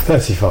 35.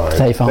 35.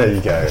 There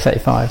you go.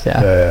 35,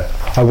 yeah.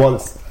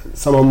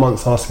 Someone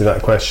once asked me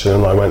that question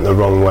and I went the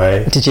wrong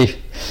way. Did you?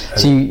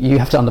 So you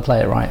have to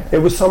underplay it, right? It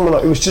was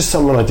just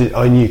someone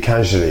I knew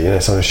casually,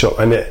 someone shop,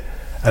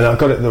 and I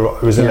got it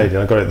it was a lady,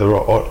 and I got it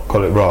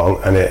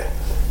wrong, and it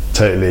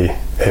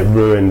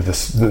ruined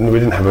this. We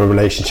didn't have a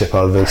relationship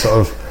other than sort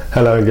of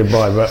hello and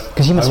goodbye. But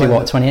because you must be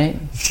 28?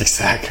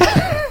 Exactly.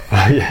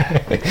 Yeah.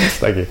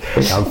 Thank you.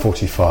 I'm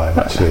 45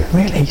 actually.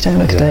 Really? You don't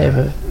look a day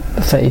over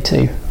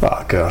 32.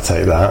 Oh, good, I'll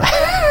take that.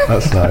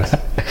 That's nice.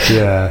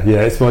 Yeah.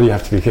 It's one you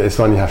have to be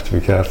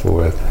careful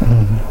with.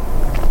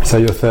 Mm-hmm. So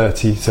you're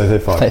 30, so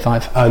 35.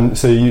 35. And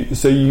so you.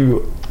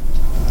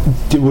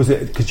 Was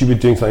it because you were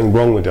doing something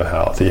wrong with your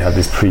health that you had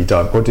this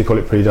what do you call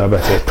it,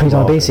 pre-diabetic?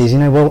 Pre-diabetes.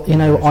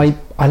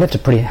 I lived a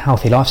pretty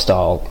healthy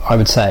lifestyle, I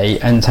would say,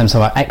 in terms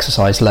of I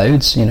exercise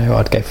loads.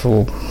 I'd go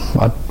for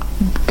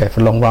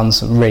long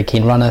runs. I'm a really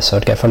keen runner, so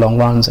I'd go for long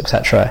runs,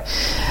 etc.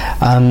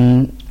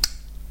 And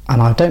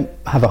I don't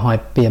have a high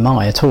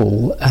BMI at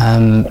all,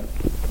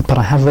 but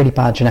I have really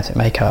bad genetic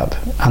makeup,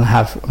 and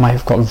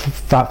I've got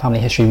family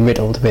history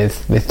riddled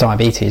with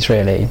diabetes,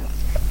 really.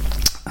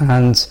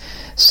 And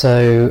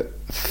so,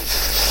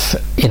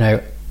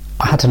 I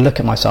had to look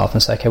at myself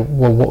and say, okay,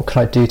 well, what could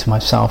I do to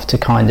myself to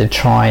kind of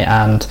try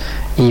and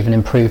even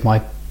improve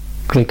my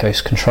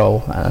glucose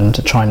control, and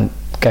to try and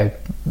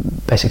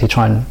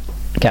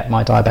get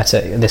my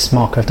this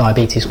marker of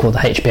diabetes called the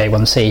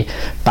HbA1c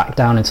back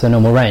down into the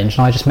normal range.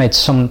 And I just made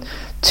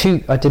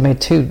two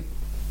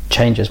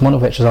changes, one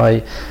of which is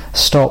I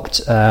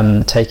stopped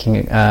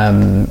taking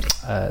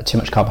too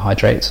much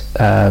carbohydrates,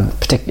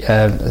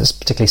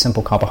 particularly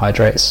simple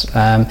carbohydrates,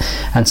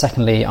 and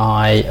secondly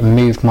I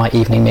moved my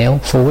evening meal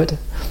forward,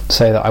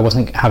 so that I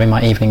wasn't having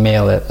my evening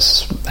meal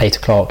at 8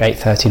 o'clock,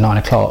 8:30, 9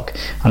 o'clock,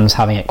 and was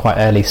having it quite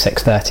early,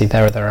 6:30,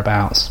 there or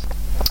thereabouts.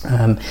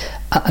 And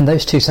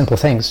those two simple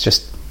things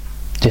just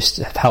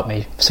have helped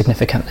me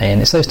significantly.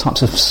 And it's those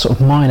types of sort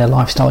of minor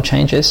lifestyle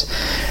changes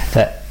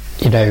that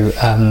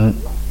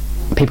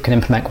people can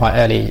implement quite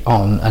early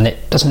on, and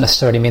it doesn't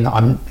necessarily mean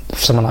that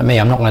someone like me,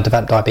 I'm not going to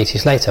develop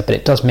diabetes later, but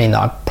it does mean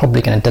that I'm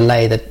probably going to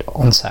delay the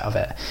onset of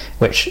it,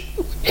 which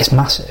is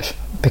massive,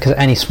 because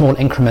any small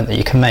increment that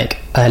you can make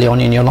early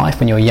on in your life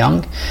when you're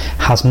young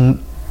has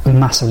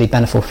massively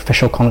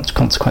beneficial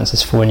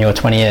consequences for when you're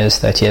 20 years,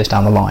 30 years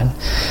down the line.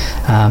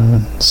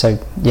 I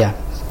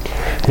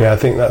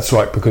think that's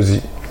right, because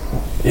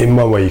in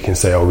one way you can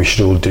say, we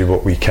should all do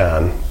what we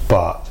can,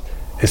 but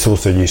it's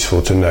also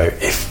useful to know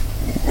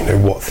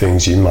what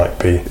things you might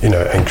be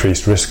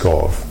increased risk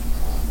of,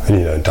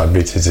 and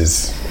diabetes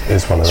is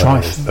is one of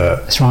those.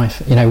 It's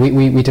rife. You know,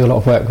 we do a lot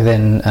of work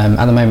within.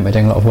 At the moment, we're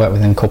doing a lot of work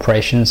within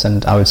corporations,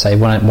 and I would say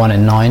 1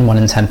 in 9, 1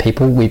 in 10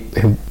 people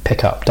who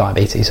pick up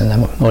diabetes, and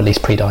then, or at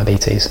least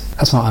pre-diabetes.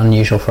 That's not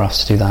unusual for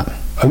us to do that.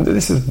 And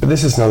this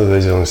is another of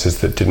those illnesses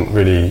that didn't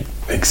really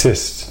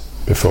exist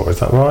before. Is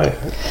that right?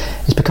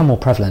 It's become more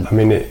prevalent. I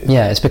mean, the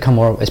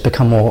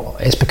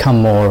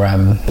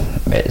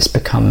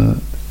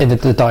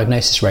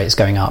diagnosis rate is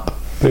going up.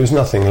 But it was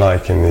nothing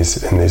like in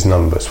these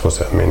numbers,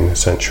 was it? I mean, a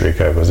century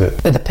ago, was it?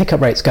 The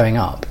pickup rate's going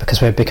up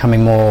because we're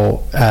becoming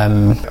more,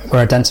 we're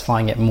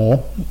identifying it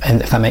more,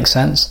 if that makes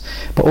sense.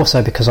 But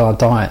also because our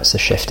diets have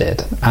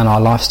shifted and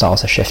our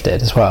lifestyles have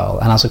shifted as well.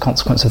 And as a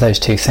consequence of those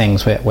two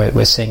things,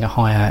 we're seeing a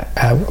higher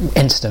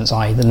incidence,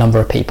 i.e. the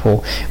number of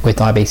people with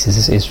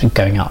diabetes is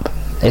going up.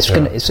 It's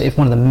one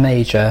of the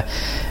major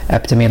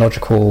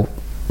epidemiological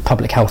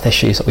public health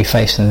issues that we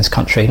face in this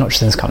country, not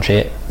just in this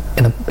country,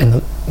 in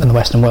the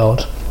Western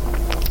world.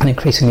 And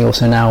increasingly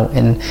also now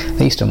in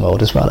the Eastern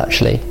world as well,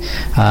 actually.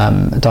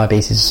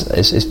 Diabetes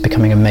is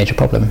becoming a major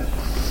problem.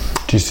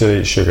 Do you still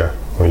eat sugar?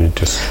 Or you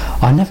just...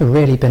 I've never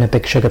really been a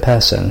big sugar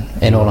person,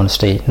 in all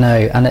honesty.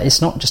 No, and it's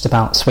not just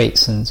about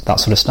sweets and that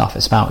sort of stuff.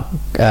 It's about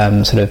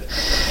sort of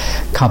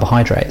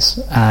carbohydrates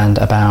and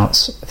about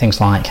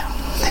things like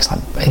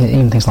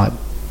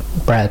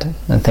bread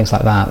and things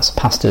like that,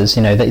 pastas.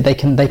 You know, they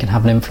can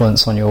have an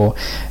influence on your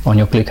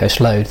glucose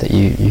load that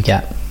you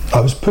get. I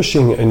was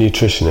pushing a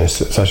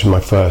nutritionist. It's actually my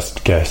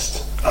first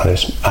guest,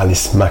 Alice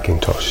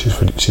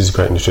McIntosh. She's a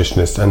great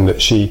nutritionist, and that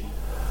she.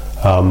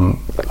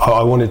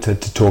 I wanted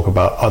to talk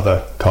about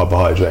other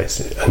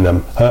carbohydrates, and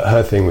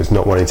her thing was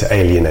not wanting to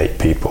alienate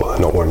people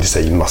and not wanting to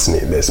say you mustn't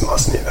eat this,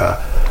 mustn't eat that.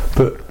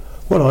 But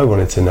what I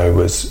wanted to know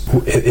was,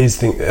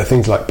 are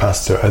things like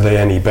pasta, are they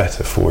any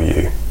better for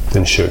you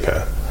than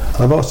sugar?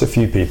 And I've asked a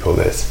few people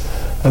this,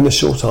 and the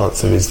short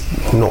answer is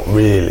not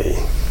really.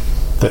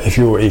 That if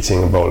you're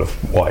eating a bowl of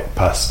white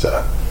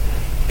pasta,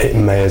 it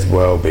may as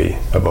well be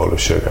a bowl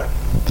of sugar.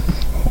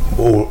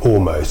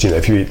 Almost, you know,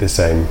 if you eat the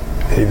same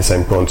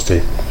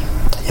quantity,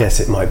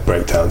 yes, it might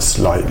break down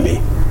slightly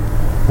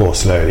more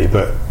slowly,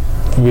 but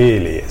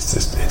really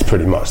it's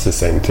pretty much the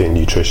same thing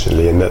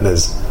nutritionally, and that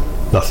there's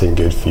nothing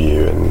good for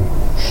you,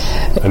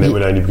 and it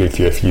would only be good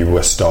for you if you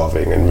were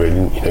starving and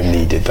really, you know,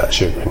 needed that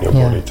sugar in your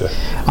body to.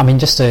 I mean,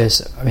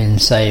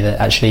 say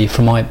that actually,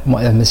 from my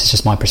and this is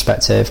just my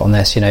perspective on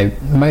this. You know,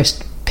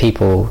 most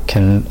people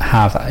who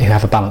have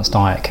a balanced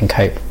diet can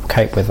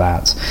cope with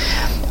that.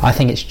 I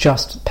think it's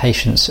just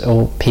patients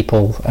or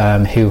people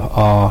who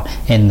are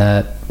in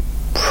the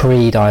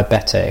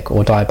pre-diabetic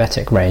or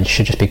diabetic range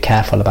should just be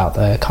careful about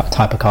the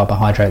type of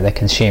carbohydrate they're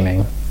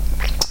consuming.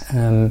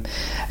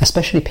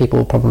 Especially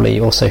people probably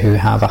also who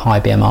have a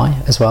high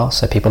BMI as well,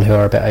 so people who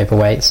are a bit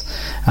overweight.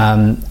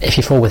 If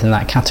you fall within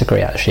that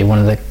category, actually one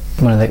of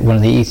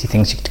the easy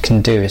things you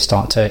can do is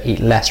start to eat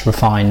less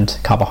refined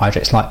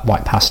carbohydrates like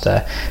white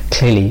pasta.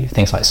 Clearly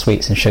things like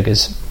sweets and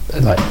sugars,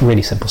 like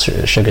really simple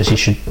sugars, you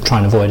should try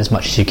and avoid as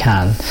much as you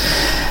can,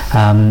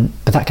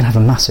 but that can have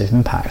a massive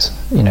impact.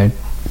 You know,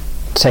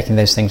 taking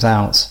those things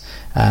out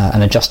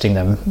and adjusting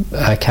them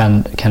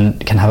can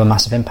have a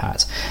massive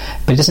impact,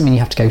 but it doesn't mean you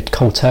have to go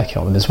cold turkey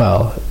on them as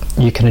well.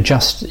 You can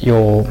adjust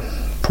your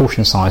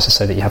portion sizes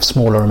so that you have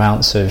smaller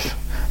amounts of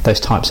those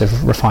types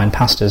of refined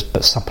pastas,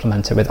 but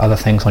supplement it with other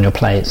things on your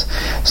plate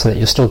so that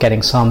you're still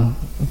getting some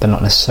but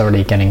not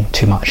necessarily getting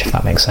too much, if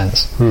that makes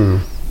sense.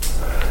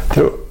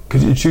 So,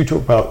 could you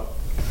talk about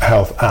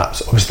health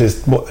apps? Obviously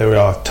what there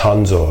are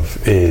tons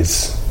of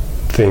is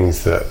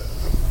things that,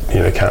 you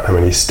know, count how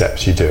many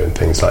steps you do and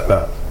things like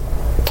that.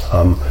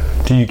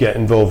 Do you get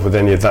involved with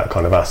any of that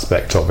kind of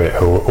aspect of it,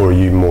 or are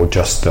you more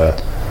just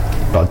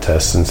blood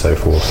tests and so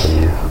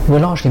forth? We're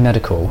largely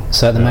medical,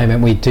 so at the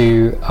moment we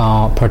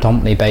are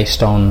predominantly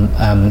based on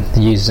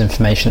the user's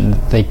information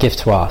they give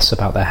to us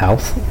about their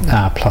health,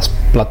 plus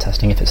blood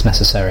testing if it's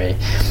necessary.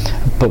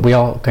 But we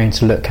are going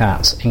to look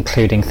at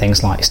including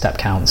things like step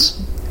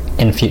counts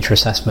in future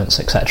assessments,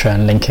 etc.,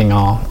 and linking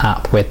our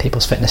app with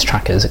people's fitness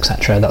trackers,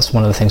 etc. That's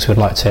one of the things we'd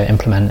like to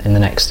implement in the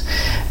next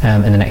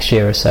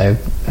year or so,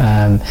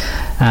 and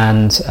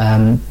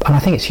I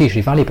think it's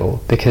hugely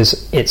valuable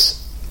because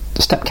it's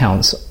step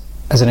counts,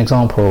 as an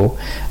example,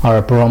 are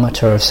a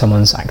barometer of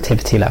someone's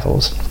activity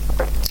levels,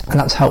 and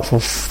that's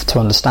helpful to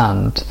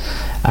understand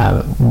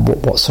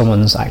what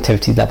someone's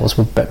activity levels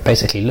will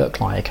basically look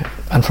like.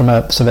 And from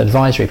a sort of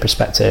advisory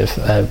perspective,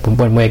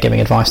 when we're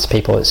giving advice to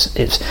people,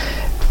 it's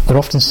they're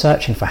often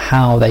searching for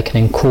how they can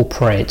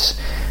incorporate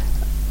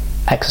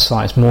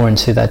exercise more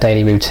into their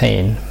daily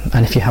routine,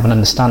 and if you have an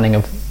understanding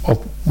of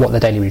what their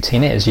daily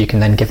routine is, you can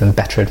then give them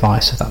better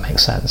advice, if that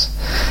makes sense.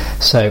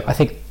 So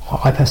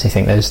I personally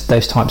think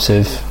those types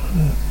of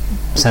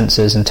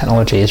sensors and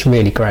technology is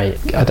really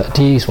great.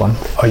 Do you use one?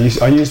 I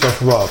used one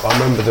for a while. I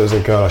remember there was a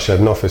girl I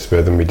shared an office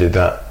with, and we did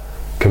that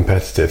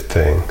competitive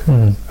thing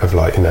of,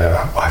 like, you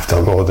know, I've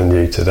done more than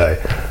you today,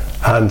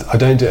 and I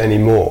don't do it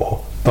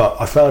anymore.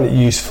 But I found it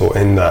useful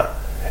in that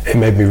it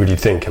made me really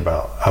think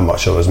about how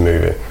much I was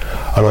moving,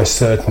 and I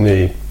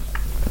certainly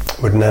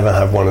would never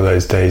have one of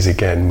those days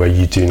again where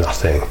you do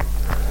nothing.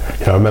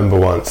 You know, I remember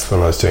once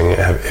when I was doing it,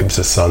 it was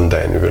a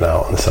Sunday and we went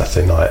out on a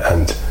Saturday night,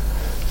 and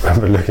I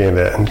remember looking at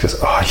it and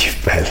just, at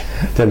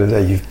the end of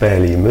the day, you've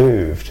barely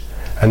moved.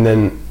 And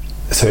then,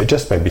 so it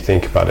just made me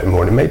think about it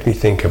more, and it made me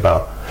think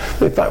about,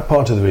 in fact,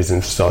 part of the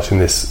reason for starting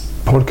this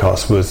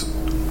podcast was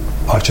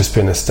I've just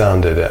been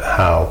astounded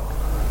at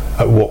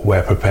what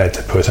we're prepared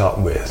to put up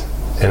with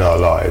in our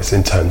lives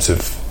in terms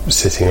of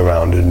sitting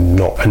around and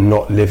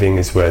not living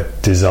as we're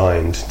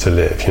designed to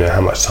live. You know,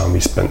 how much time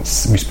we spend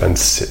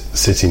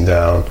sitting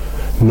down,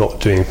 not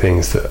doing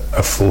things that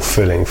are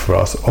fulfilling for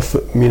us.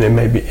 Often, you know,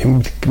 maybe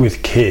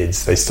with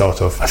kids, they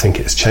start off, I think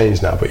it's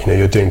changed now, but you know,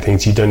 you're doing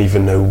things, you don't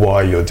even know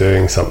why you're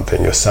doing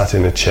something. You're sat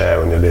in a chair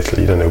when you're little,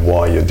 you don't know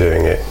why you're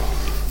doing it.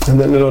 And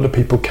then a lot of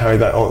people carry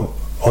that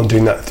on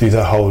doing that through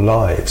their whole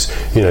lives.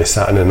 You know,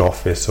 sat in an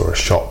office or a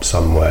shop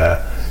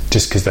somewhere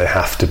just because they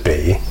have to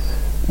be,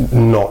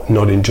 not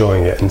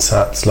enjoying it, and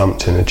sat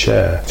slumped in a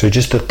chair. So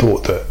just a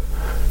thought that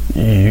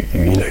you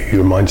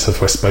remind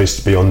yourself we're supposed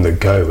to be on the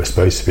go, we're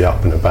supposed to be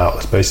up and about,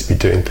 we're supposed to be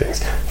doing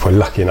things. If we're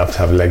lucky enough to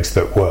have legs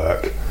that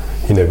work,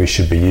 you know, we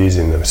should be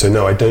using them. So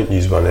no, I don't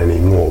use one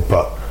anymore,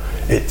 but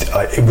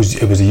it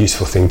was a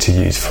useful thing to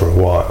use for a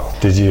while.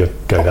 Did you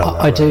go down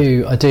that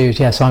road? I do.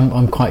 Yes,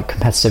 I'm quite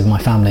competitive with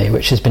my family,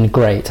 which has been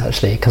great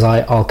actually, because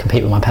I'll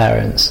compete with my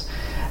parents.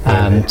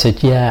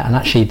 Really? And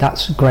actually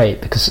that's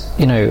great because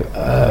you know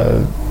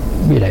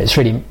it's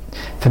really,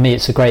 for me,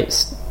 it's a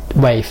great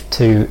way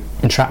to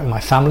interact with my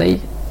family,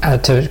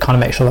 to kind of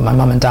make sure that my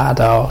mum and dad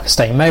are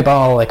staying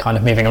mobile, they're kind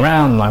of moving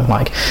around, and I'm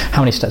like,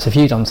 how many steps have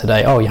you done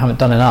today? Oh, you haven't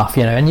done enough,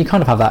 you know, and you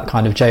kind of have that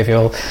kind of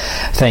jovial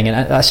thing,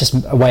 and that's just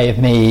a way of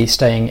me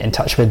staying in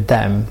touch with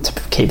them to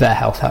keep their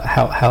health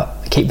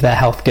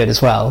good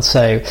as well.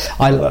 So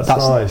that's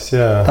nice,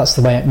 yeah. That's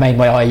the main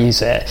way I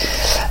use it.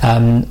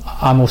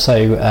 I'm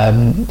also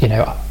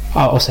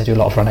I also do a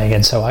lot of running,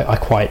 and so I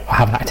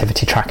have an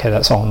activity tracker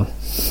that's on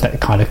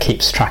that kind of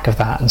keeps track of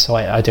that, and so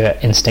I do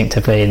it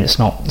instinctively, and it's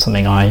not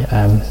something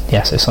so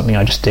it's something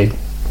I just do.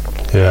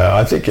 Yeah,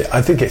 I think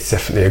it's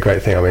definitely a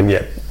great thing. I mean,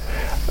 yeah,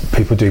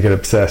 people do get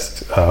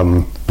obsessed,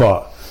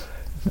 but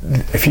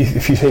if you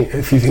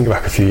think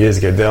back a few years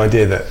ago, the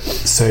idea that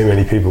so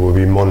many people will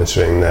be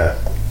monitoring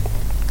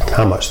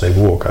how much they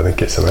walk, I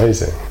think it's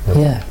amazing.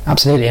 Yeah,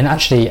 absolutely. And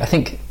actually, I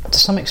think to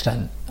some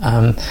extent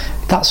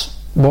that's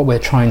what we're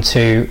trying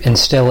to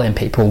instill in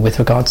people with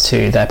regards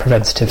to their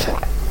preventive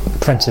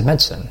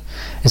medicine,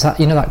 is that,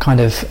 you know, that kind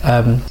of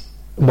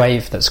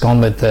wave that's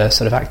gone with the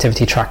sort of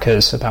activity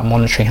trackers about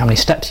monitoring how many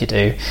steps you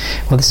do.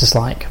 Well, this is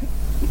like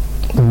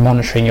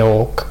monitoring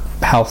your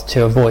health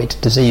to avoid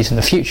disease in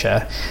the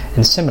future,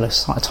 in similar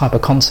type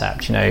of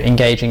concept, you know,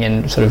 engaging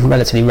in sort of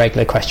relatively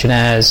regular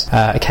questionnaires,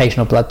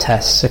 occasional blood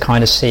tests to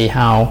kind of see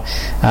how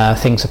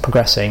things are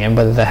progressing and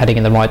whether they're heading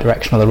in the right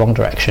direction or the wrong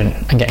direction,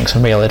 and getting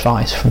some real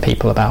advice from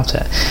people about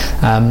it,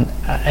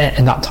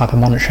 and that type of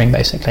monitoring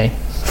basically.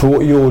 For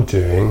what you're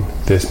doing,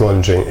 this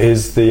monitoring,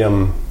 is the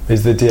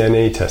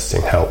DNA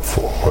testing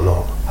helpful or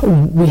not?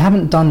 We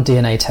haven't done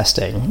DNA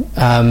testing,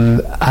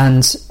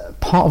 and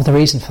part of the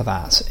reason for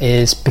that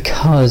is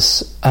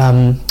because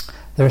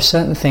there are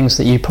certain things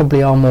that you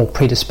probably are more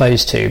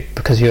predisposed to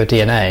because of your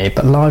DNA,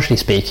 but largely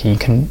speaking,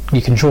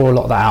 you can draw a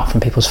lot of that out from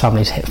people's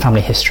family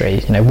history.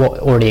 You know, what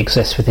already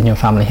exists within your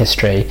family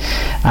history,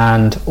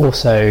 and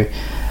also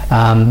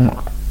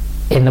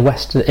in the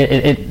West,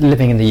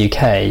 living in the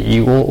UK,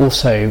 you will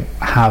also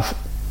have,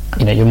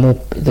 you know,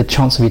 the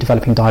chance of you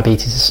developing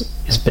diabetes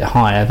is a bit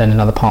higher than in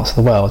other parts of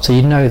the world. So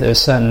you know there are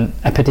certain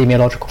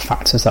epidemiological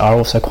factors that are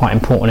also quite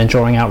important in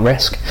drawing out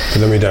risk.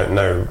 But then we don't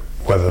know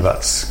whether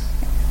that's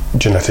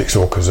genetics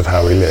or because of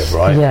how we live,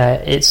 right?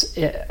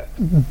 Yeah,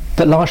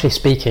 but largely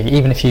speaking,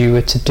 even if you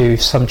were to do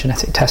some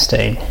genetic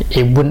testing,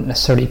 it wouldn't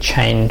necessarily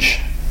change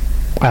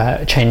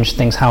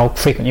things, how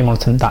frequently you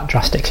monitor them that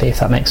drastically, if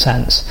that makes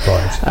sense.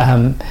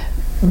 Right.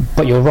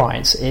 But you're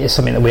right, it is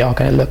something that we are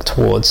going to look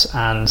towards,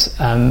 and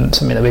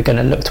something that we're going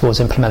to look towards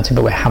implementing,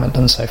 but we haven't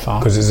done so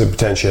far. Because it's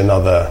potentially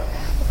another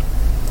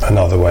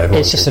way of...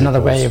 It's just another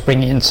way of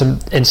bringing in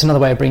it's another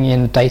way of bringing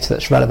in data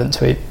that's relevant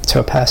to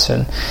a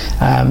person,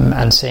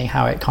 and seeing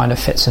how it kind of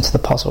fits into the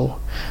puzzle,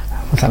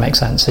 if that makes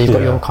sense. So you've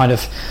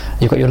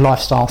got your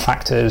lifestyle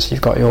factors,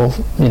 you've got your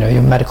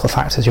medical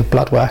factors, your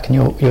blood work, and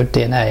your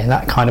DNA, and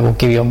that kind of will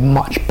give you a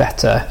much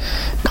better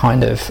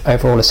kind of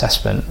overall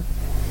assessment.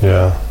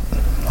 Yeah.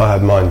 I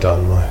had mine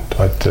done.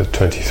 I did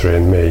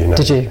 23andMe. You know.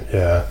 Did you?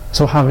 Yeah.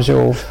 So how was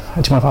your? Do you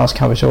mind if I ask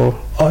how was your?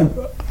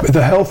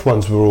 The health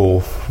ones were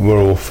all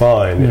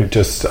fine. It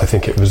just, I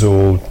think it was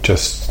all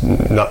just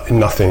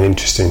nothing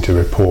interesting to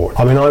report.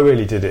 I mean, I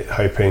really did it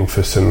hoping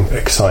for some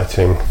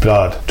exciting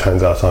blood.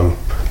 Turns out I'm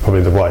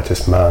probably the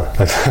whitest man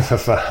I've ever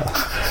found,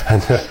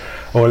 and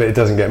it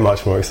doesn't get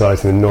much more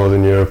exciting than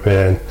Northern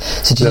European.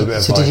 So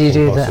did you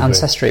do the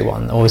Ancestry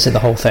one, or was it the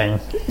whole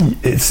thing?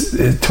 It's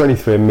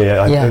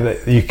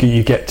 23andMe.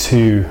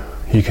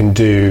 You you can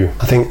do,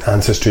 I think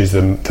Ancestry is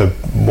the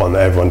one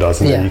that everyone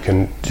does, and then you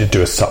can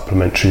do a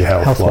supplementary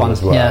health one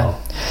as well. Yeah.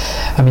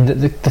 I mean,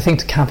 the thing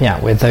to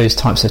caveat with those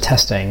types of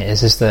testing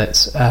is that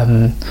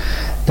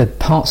the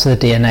parts of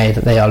the DNA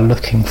that they are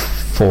looking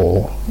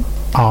for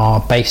are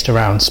based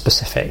around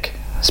specific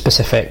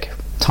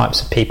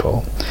types of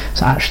people.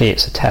 So actually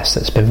it's a test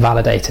that's been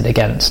validated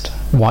against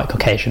white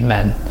Caucasian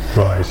men.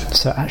 Right.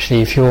 So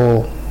actually if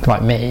you're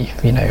like me,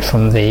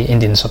 from the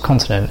Indian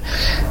subcontinent,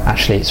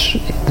 actually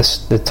it's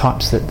the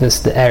types that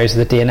the areas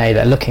of the DNA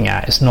they're looking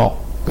at, it's not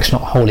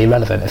wholly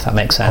relevant, if that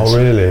makes sense. Oh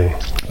really?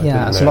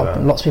 So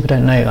lots of people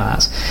don't know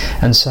that.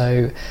 And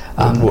so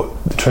what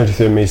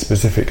 23andMe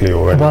specifically,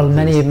 or well,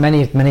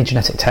 many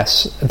genetic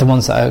tests, the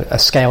ones that are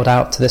scaled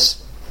out to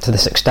this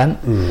extent,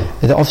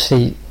 they're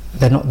obviously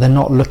they're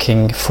not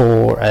looking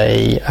for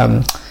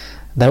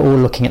they're all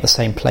looking at the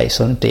same place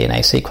on the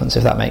DNA sequence,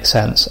 if that makes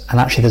sense. And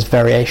actually there's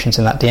variations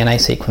in that DNA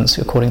sequence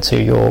according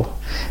to your,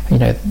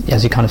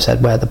 as you kind of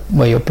said,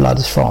 where your blood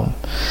is from.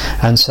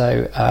 And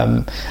so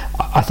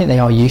I think they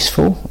are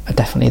useful.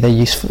 Definitely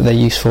they're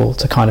useful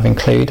to kind of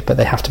include, but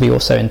they have to be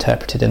also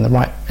interpreted in the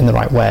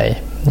right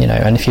way.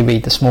 And if you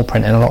read the small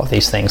print in a lot of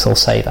these things, they'll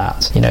say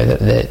that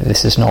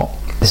this is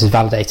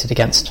validated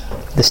against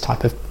this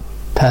type of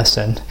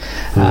person.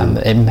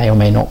 It may or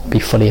may not be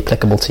fully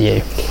applicable to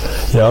you.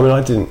 Yeah, I mean,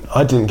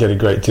 I didn't get a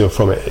great deal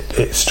from it.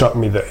 It struck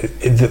me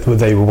that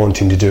they were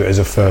wanting to do it as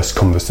a first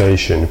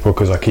conversation,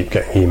 because I keep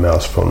getting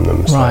emails from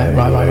them saying,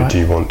 right. Do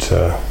you want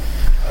to?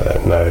 I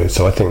don't know.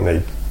 So I think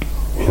they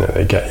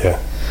get your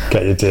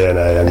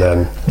DNA, and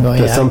then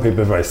some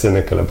people are very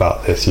cynical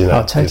about this.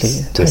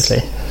 Totally. This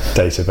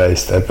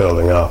database they're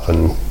building up,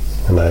 and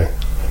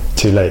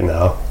too late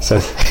now.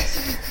 So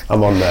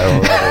I'm on there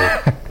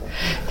already.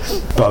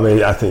 But I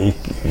mean, I think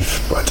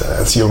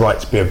you're right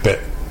to be a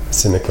bit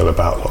cynical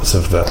about lots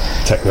of the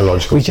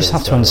technological. We just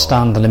have to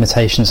understand the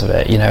limitations of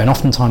it, and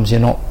oftentimes you're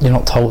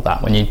not told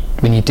that when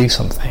you do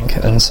something,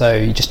 and so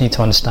you just need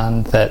to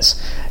understand that,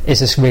 is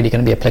this really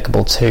going to be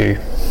applicable to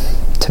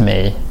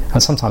me?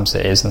 And sometimes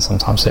it is, and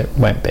sometimes it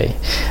won't be.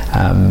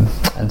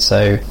 And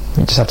so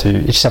you just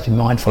have to be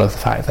mindful of the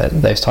fact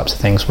that those types of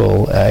things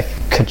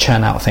could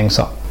churn out things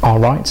that are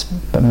right,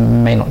 but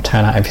may not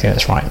turn out everything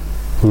that's right.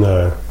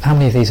 No. How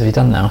many of these have you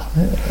done now?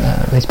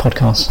 These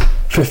podcasts?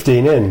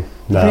 15 in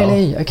now.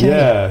 Really? Okay.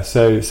 Yeah.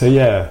 So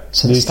yeah.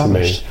 So new to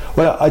me.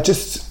 Well, I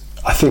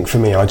think for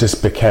me, I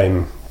just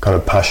became kind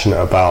of passionate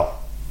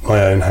about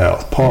my own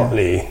health,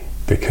 partly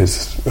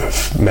because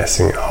of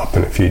messing it up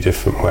in a few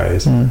different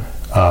ways, and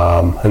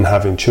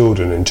having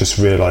children, and just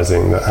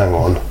realising that, hang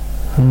on,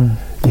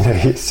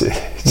 it's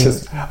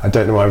just, I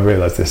don't know why I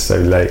realised this so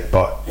late,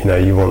 but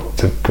you want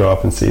to grow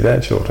up and see their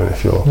children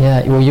if you're...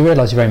 Yeah, well, you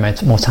realise your own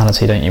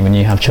mortality, don't you, when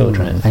you have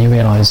children? And you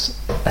realise,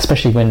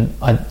 especially when,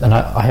 I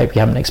hope you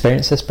haven't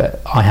experienced this,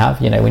 but I have,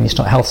 when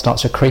health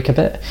starts to creak a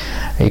bit,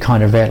 you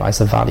kind of realise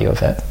the value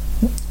of it.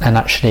 And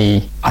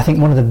actually, I think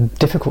one of the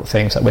difficult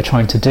things that we're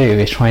trying to do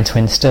is trying to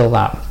instill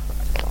that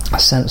a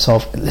sense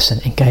of,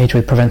 engage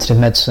with preventative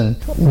medicine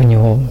when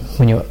you're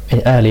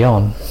early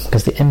on,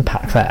 because the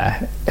impact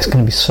there is going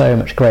to be so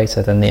much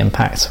greater than the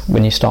impact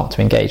when you start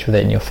to engage with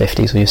it in your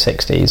 50s or your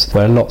 60s,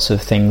 where lots of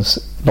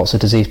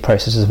disease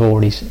processes have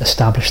already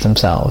established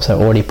themselves, they're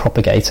already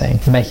propagating.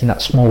 Making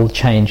that small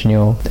change in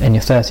your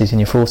 30s, in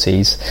your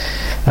 40s,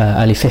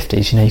 early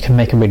 50s, you can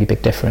make a really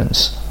big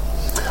difference.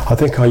 I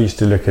think I used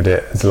to look at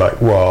it as like,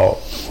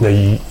 well,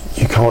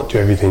 you can't do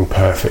everything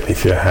perfectly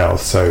for your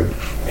health, so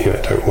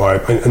don't worry.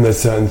 And there's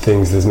certain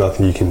things, there's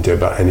nothing you can do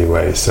about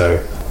anyway, so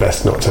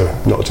best not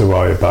to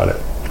worry about it.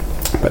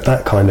 But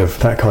that kind of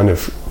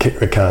kick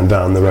the can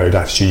down the road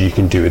attitude you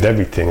can do with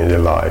everything in your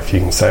life. You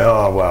can say,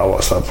 oh well,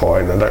 what's the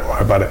point? And don't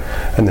worry about it.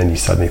 And then you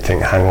suddenly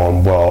think, hang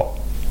on, well,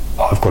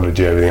 I've got to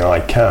do everything I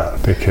can,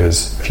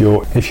 because if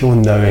you're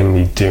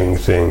knowingly doing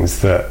things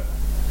that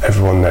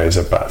everyone knows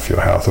are bad for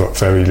your health, or at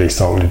very least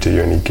aren't going to do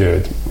you any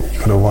good, you've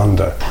got to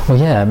wonder. Well,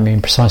 yeah, I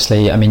mean,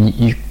 precisely. I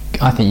mean,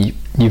 I think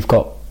you've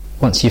got,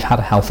 once you've had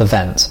a health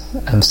event,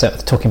 and so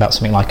talking about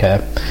something like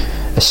a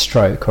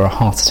stroke or a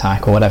heart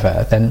attack or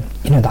whatever, then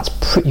you're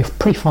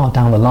pretty far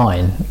down the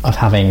line of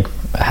having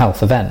a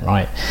health event,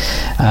 right?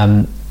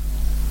 And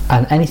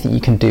anything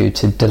you can do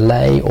to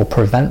delay or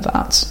prevent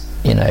that,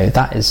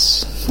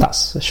 that's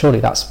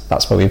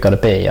where we've got to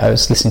be. I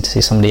was listening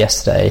to somebody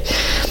yesterday,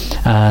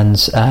 and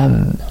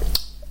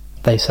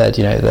they said,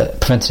 that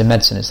preventative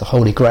medicine is the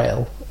holy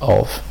grail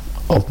of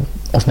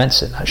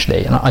medicine,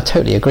 actually, and I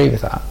totally agree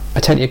with that.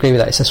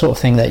 It's the sort of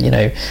thing that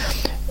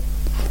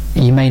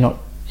you may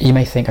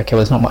think, okay, well,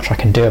 there's not much I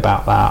can do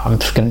about that, I'm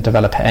just going to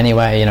develop it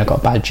anyway, I've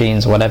got bad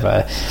genes or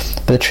whatever.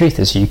 But the truth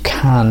is, you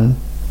can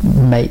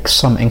make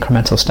some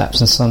incremental steps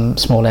in some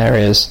small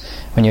areas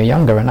when you're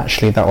younger, and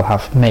actually that will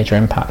have major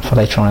impact for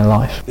later on in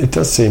life. It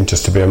does seem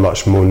just to be a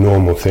much more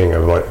normal thing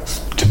of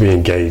to be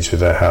engaged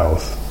with their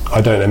health.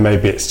 I don't know,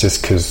 maybe it's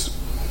just because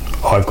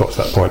I've got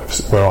to that point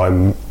where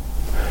I'm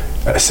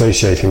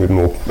associating with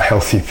more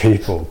healthy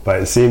people,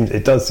 but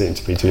it does seem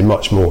to be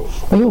much more.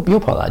 Well,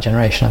 you're part of that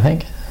generation, I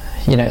think.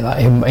 you know,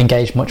 like who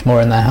engage much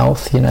more in their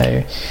health, you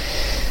know?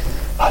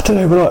 I don't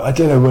know.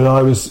 When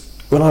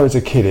I was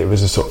a kid, it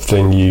was a sort of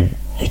thing you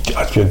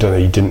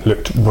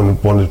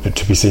didn't wanted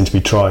to be seen to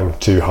be trying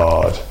too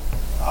hard,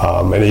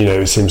 and you know,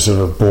 it seems sort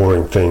of a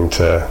boring thing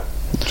to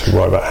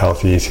worry about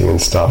healthy eating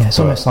and stuff. Yeah, it's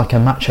almost like a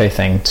macho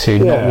thing to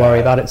not worry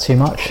about it too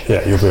much.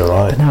 Yeah, you'll be all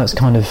right. But now it's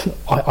kind of,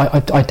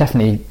 I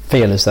definitely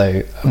feel as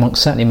though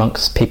certainly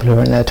amongst people who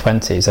are in their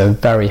 20s are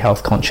very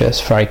health conscious,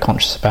 very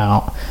conscious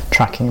about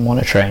tracking and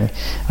monitoring, and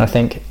I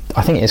think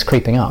it is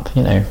creeping up,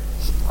 you know.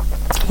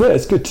 Yeah,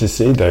 it's good to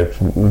see though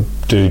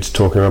dudes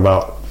talking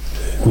about,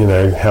 you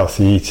know,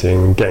 healthy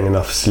eating, getting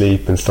enough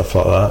sleep and stuff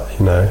like that,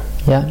 you know.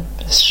 Yeah,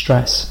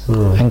 stress,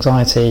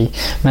 anxiety,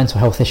 mental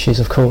health issues,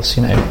 of course,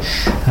 you know.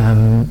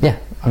 Yeah,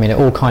 I mean, it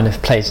all kind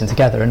of plays in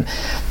together, and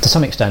to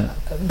some extent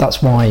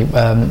that's why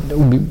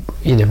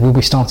when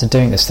we started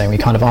doing this thing, we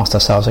kind of asked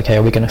ourselves, okay,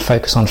 are we going to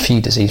focus on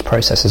few disease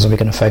processes, or are we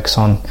going to focus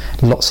on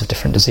lots of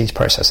different disease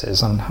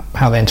processes and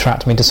how they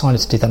interact? And we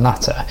decided to do the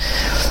latter,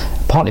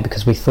 partly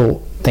because we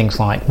thought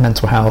things like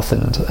mental health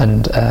and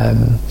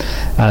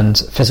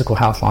physical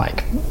health,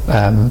 like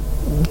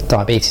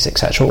diabetes,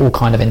 etc., all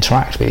kind of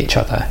interact with each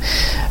other,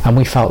 and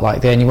we felt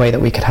like the only way that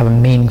we could have a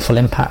meaningful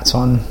impact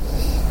on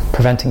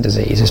preventing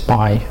disease is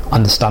by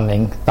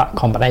understanding that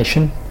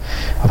combination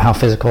of how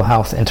physical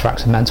health interacts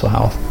with mental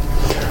health.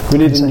 We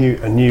need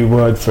a new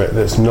word for it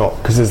that's not,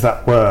 because there's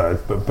that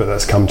word, but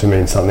that's come to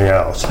mean something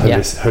else.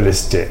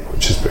 Holistic,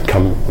 which has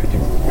become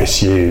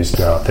misused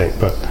now, I think.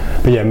 But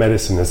yeah,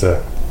 medicine as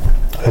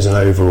an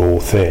overall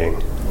thing,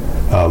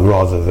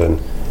 rather than,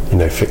 you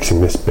know,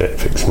 fixing this bit.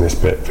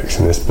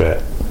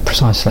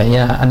 Precisely,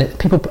 yeah. And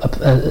people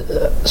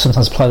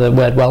sometimes apply the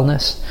word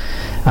wellness,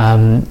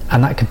 and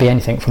that could be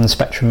anything from the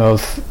spectrum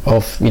of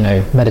you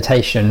know,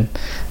 meditation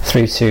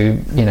through to,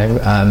 you know,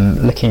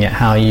 looking at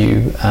how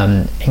you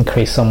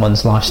increase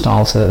someone's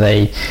lifestyle so that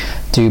they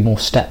do more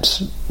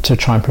steps to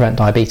try and prevent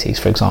diabetes,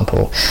 for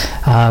example.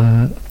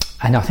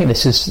 And I think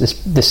this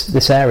is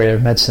this area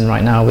of medicine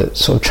right now that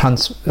sort of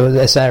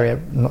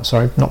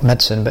not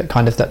medicine, but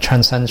kind of that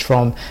transcends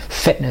from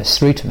fitness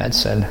through to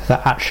medicine,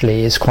 that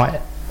actually is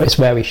it's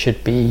where we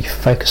should be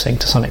focusing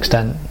to some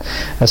extent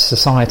as a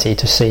society,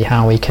 to see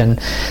how we can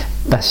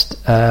best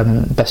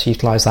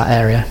utilise that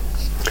area.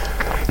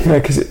 Yeah,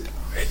 because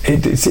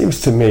it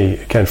seems to me,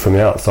 again from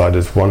the outside,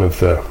 as one of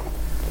the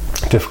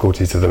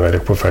difficulties of the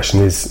medical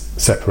profession is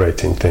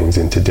separating things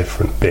into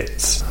different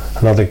bits.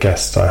 Another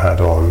guest I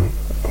had on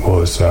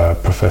was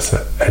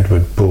Professor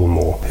Edward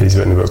Bullmore. He's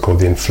written a book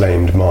called The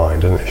Inflamed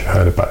Mind. I don't know if you've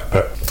heard about it,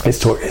 but it's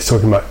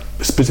talking about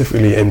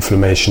specifically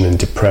inflammation and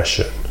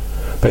depression.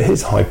 But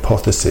his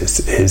hypothesis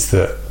is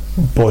that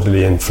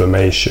bodily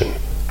inflammation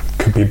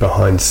could be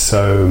behind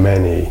so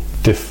many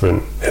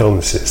different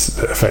illnesses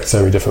that affect so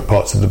many different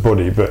parts of the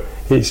body, but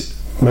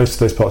most of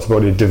those parts of the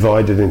body are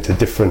divided into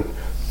different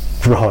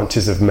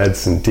branches of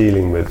medicine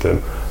dealing with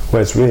them.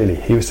 Whereas really,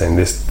 he was saying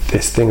this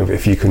thing of,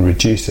 if you can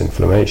reduce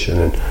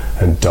inflammation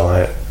and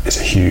diet is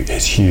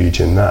huge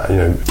in that, you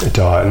know,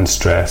 diet and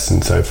stress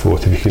and so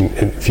forth.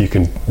 If you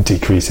can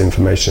decrease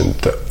inflammation,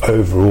 the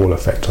overall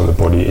effect on the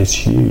body is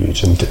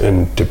huge.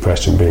 And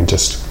depression being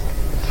just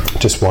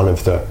one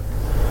of the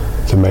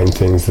main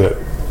things that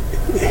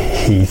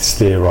he's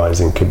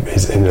theorising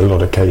is in a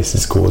lot of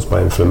cases caused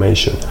by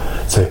inflammation.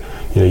 So,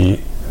 you know,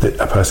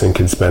 a person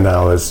can spend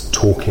hours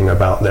talking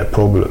about their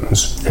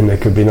problems and there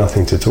could be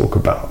nothing to talk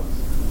about.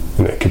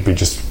 And it could be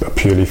just a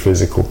purely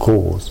physical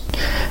cause.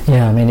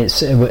 Yeah, I mean, I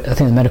think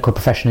the medical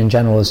profession in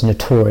general is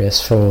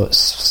notorious for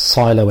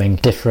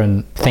siloing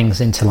different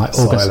things into like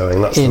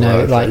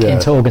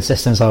into organ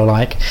systems. Or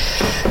like,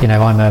 you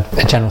know, I'm a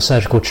general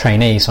surgical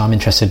trainee, so I'm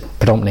interested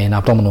predominantly in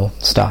abdominal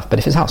stuff. But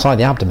if it's outside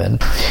the abdomen,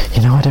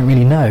 you know, I don't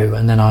really know,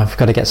 and then I've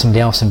got to get somebody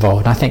else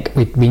involved. And I think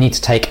we need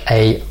to take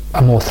a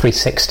more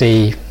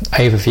 360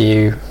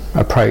 overview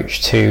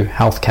approach to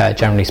healthcare,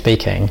 generally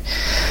speaking.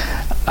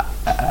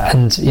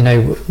 And, you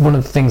know, one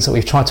of the things that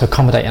we've tried to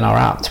accommodate in our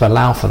app to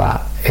allow for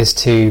that is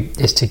to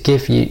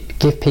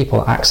give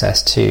people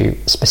access to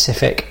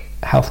specific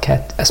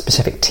healthcare, a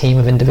specific team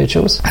of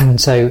individuals. And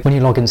so when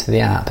you log into the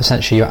app,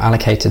 essentially you're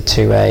allocated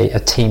to a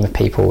team of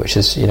people, which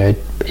is, you know,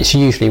 it's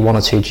usually one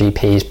or two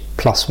GPs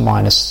plus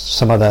minus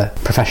some other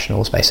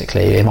professionals.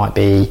 Basically, it might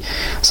be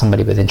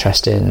somebody with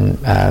interest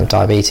in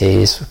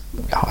diabetes,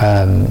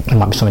 it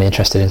might be somebody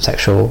interested in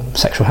sexual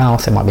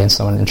health, it might be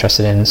someone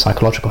interested in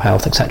psychological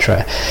health,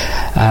 etc.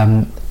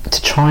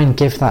 To try and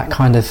give that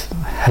kind of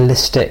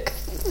holistic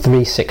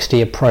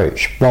 360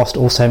 approach whilst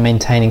also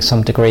maintaining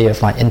some degree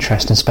of like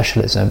interest and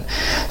specialism,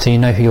 so you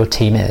know who your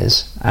team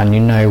is, and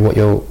you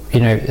know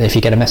if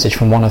you get a message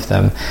from one of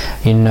them,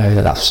 you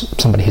know that's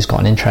somebody who's got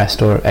an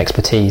interest or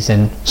expertise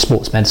in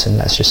sports medicine,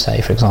 let's just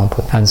say, for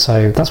example. And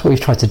so that's what we've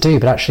tried to do.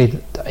 But actually,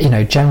 you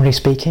know, generally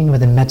speaking,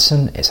 within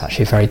medicine, it's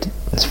actually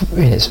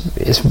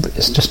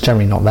it's just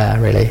generally not there,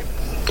 really.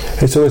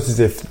 It's almost as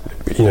if,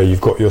 you know,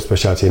 you've got your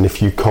speciality, and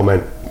if you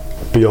comment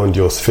beyond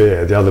your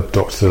sphere, the other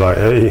doctors are like,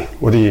 hey,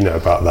 what do you know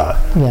about that?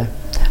 Yeah.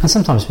 And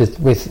sometimes with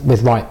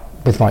right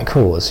with right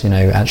cause.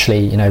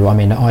 Actually, I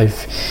mean,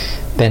 I've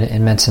been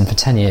in medicine for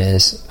 10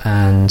 years,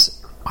 and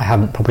I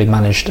haven't probably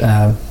managed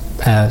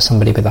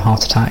somebody with a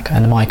heart attack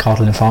and a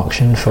myocardial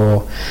infarction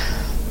for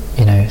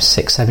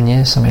 6-7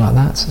 years, something like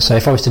that. So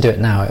if I was to do it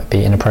now, it would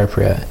be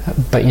inappropriate.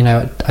 But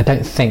I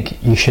don't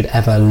think you should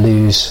ever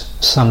lose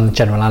some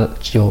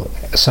generality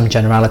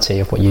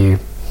of what you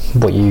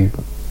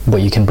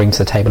can bring to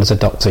the table as a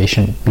doctor. You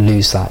shouldn't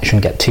lose that. You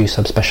shouldn't get too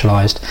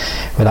subspecialised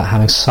without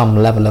having some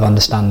level of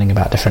understanding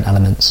about different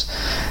elements.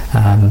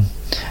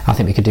 I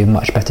think we could do a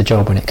much better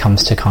job when it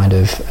comes to kind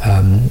of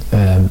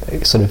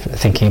sort of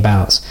thinking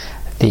about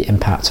the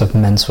impact of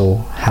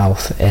mental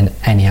health in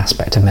any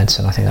aspect of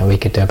medicine. I think that we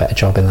could do a better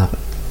job in that.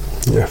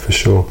 Yeah, for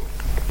sure.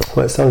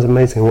 Well, it sounds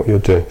amazing what you're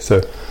doing.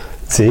 So,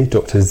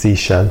 Dr.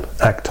 Zeeshan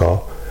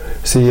Akhtar,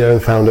 CEO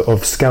and founder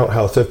of Scout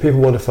Health. So if people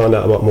want to find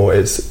out about more,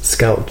 it's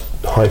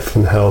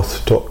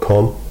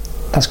scout-health.com.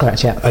 That's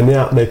correct, yeah. And the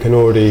app they can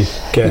already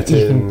get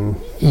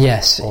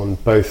yes, on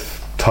both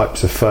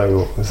types of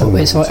phone. It's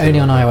only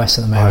on iOS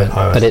at the moment,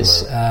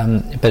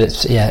 but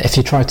it's if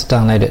you try to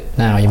download it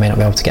now, you may not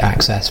be able to get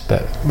access.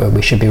 But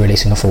we should be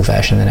releasing a full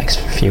version in the next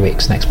few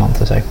weeks, next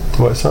month or so.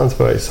 Well, it sounds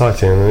very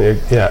exciting,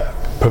 and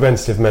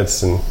preventative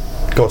medicine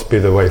got to be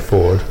the way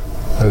forward.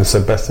 And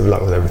so, best of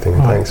luck with everything.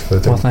 Right. Thanks for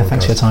doing the podcast.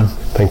 Thanks for your time.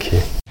 Thank you.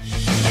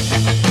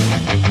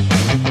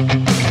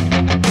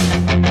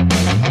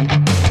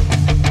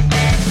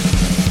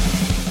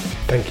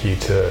 Thank you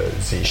to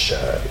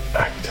Zeeshan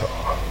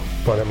Akhtar.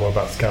 Find out more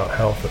about Scout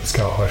Health at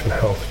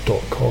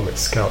scout-health.com.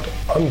 It's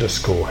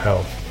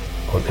scout_health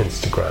on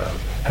Instagram.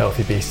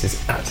 Healthy Beast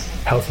is at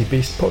Healthy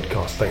Beast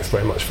Podcast. Thanks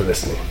very much for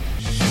listening.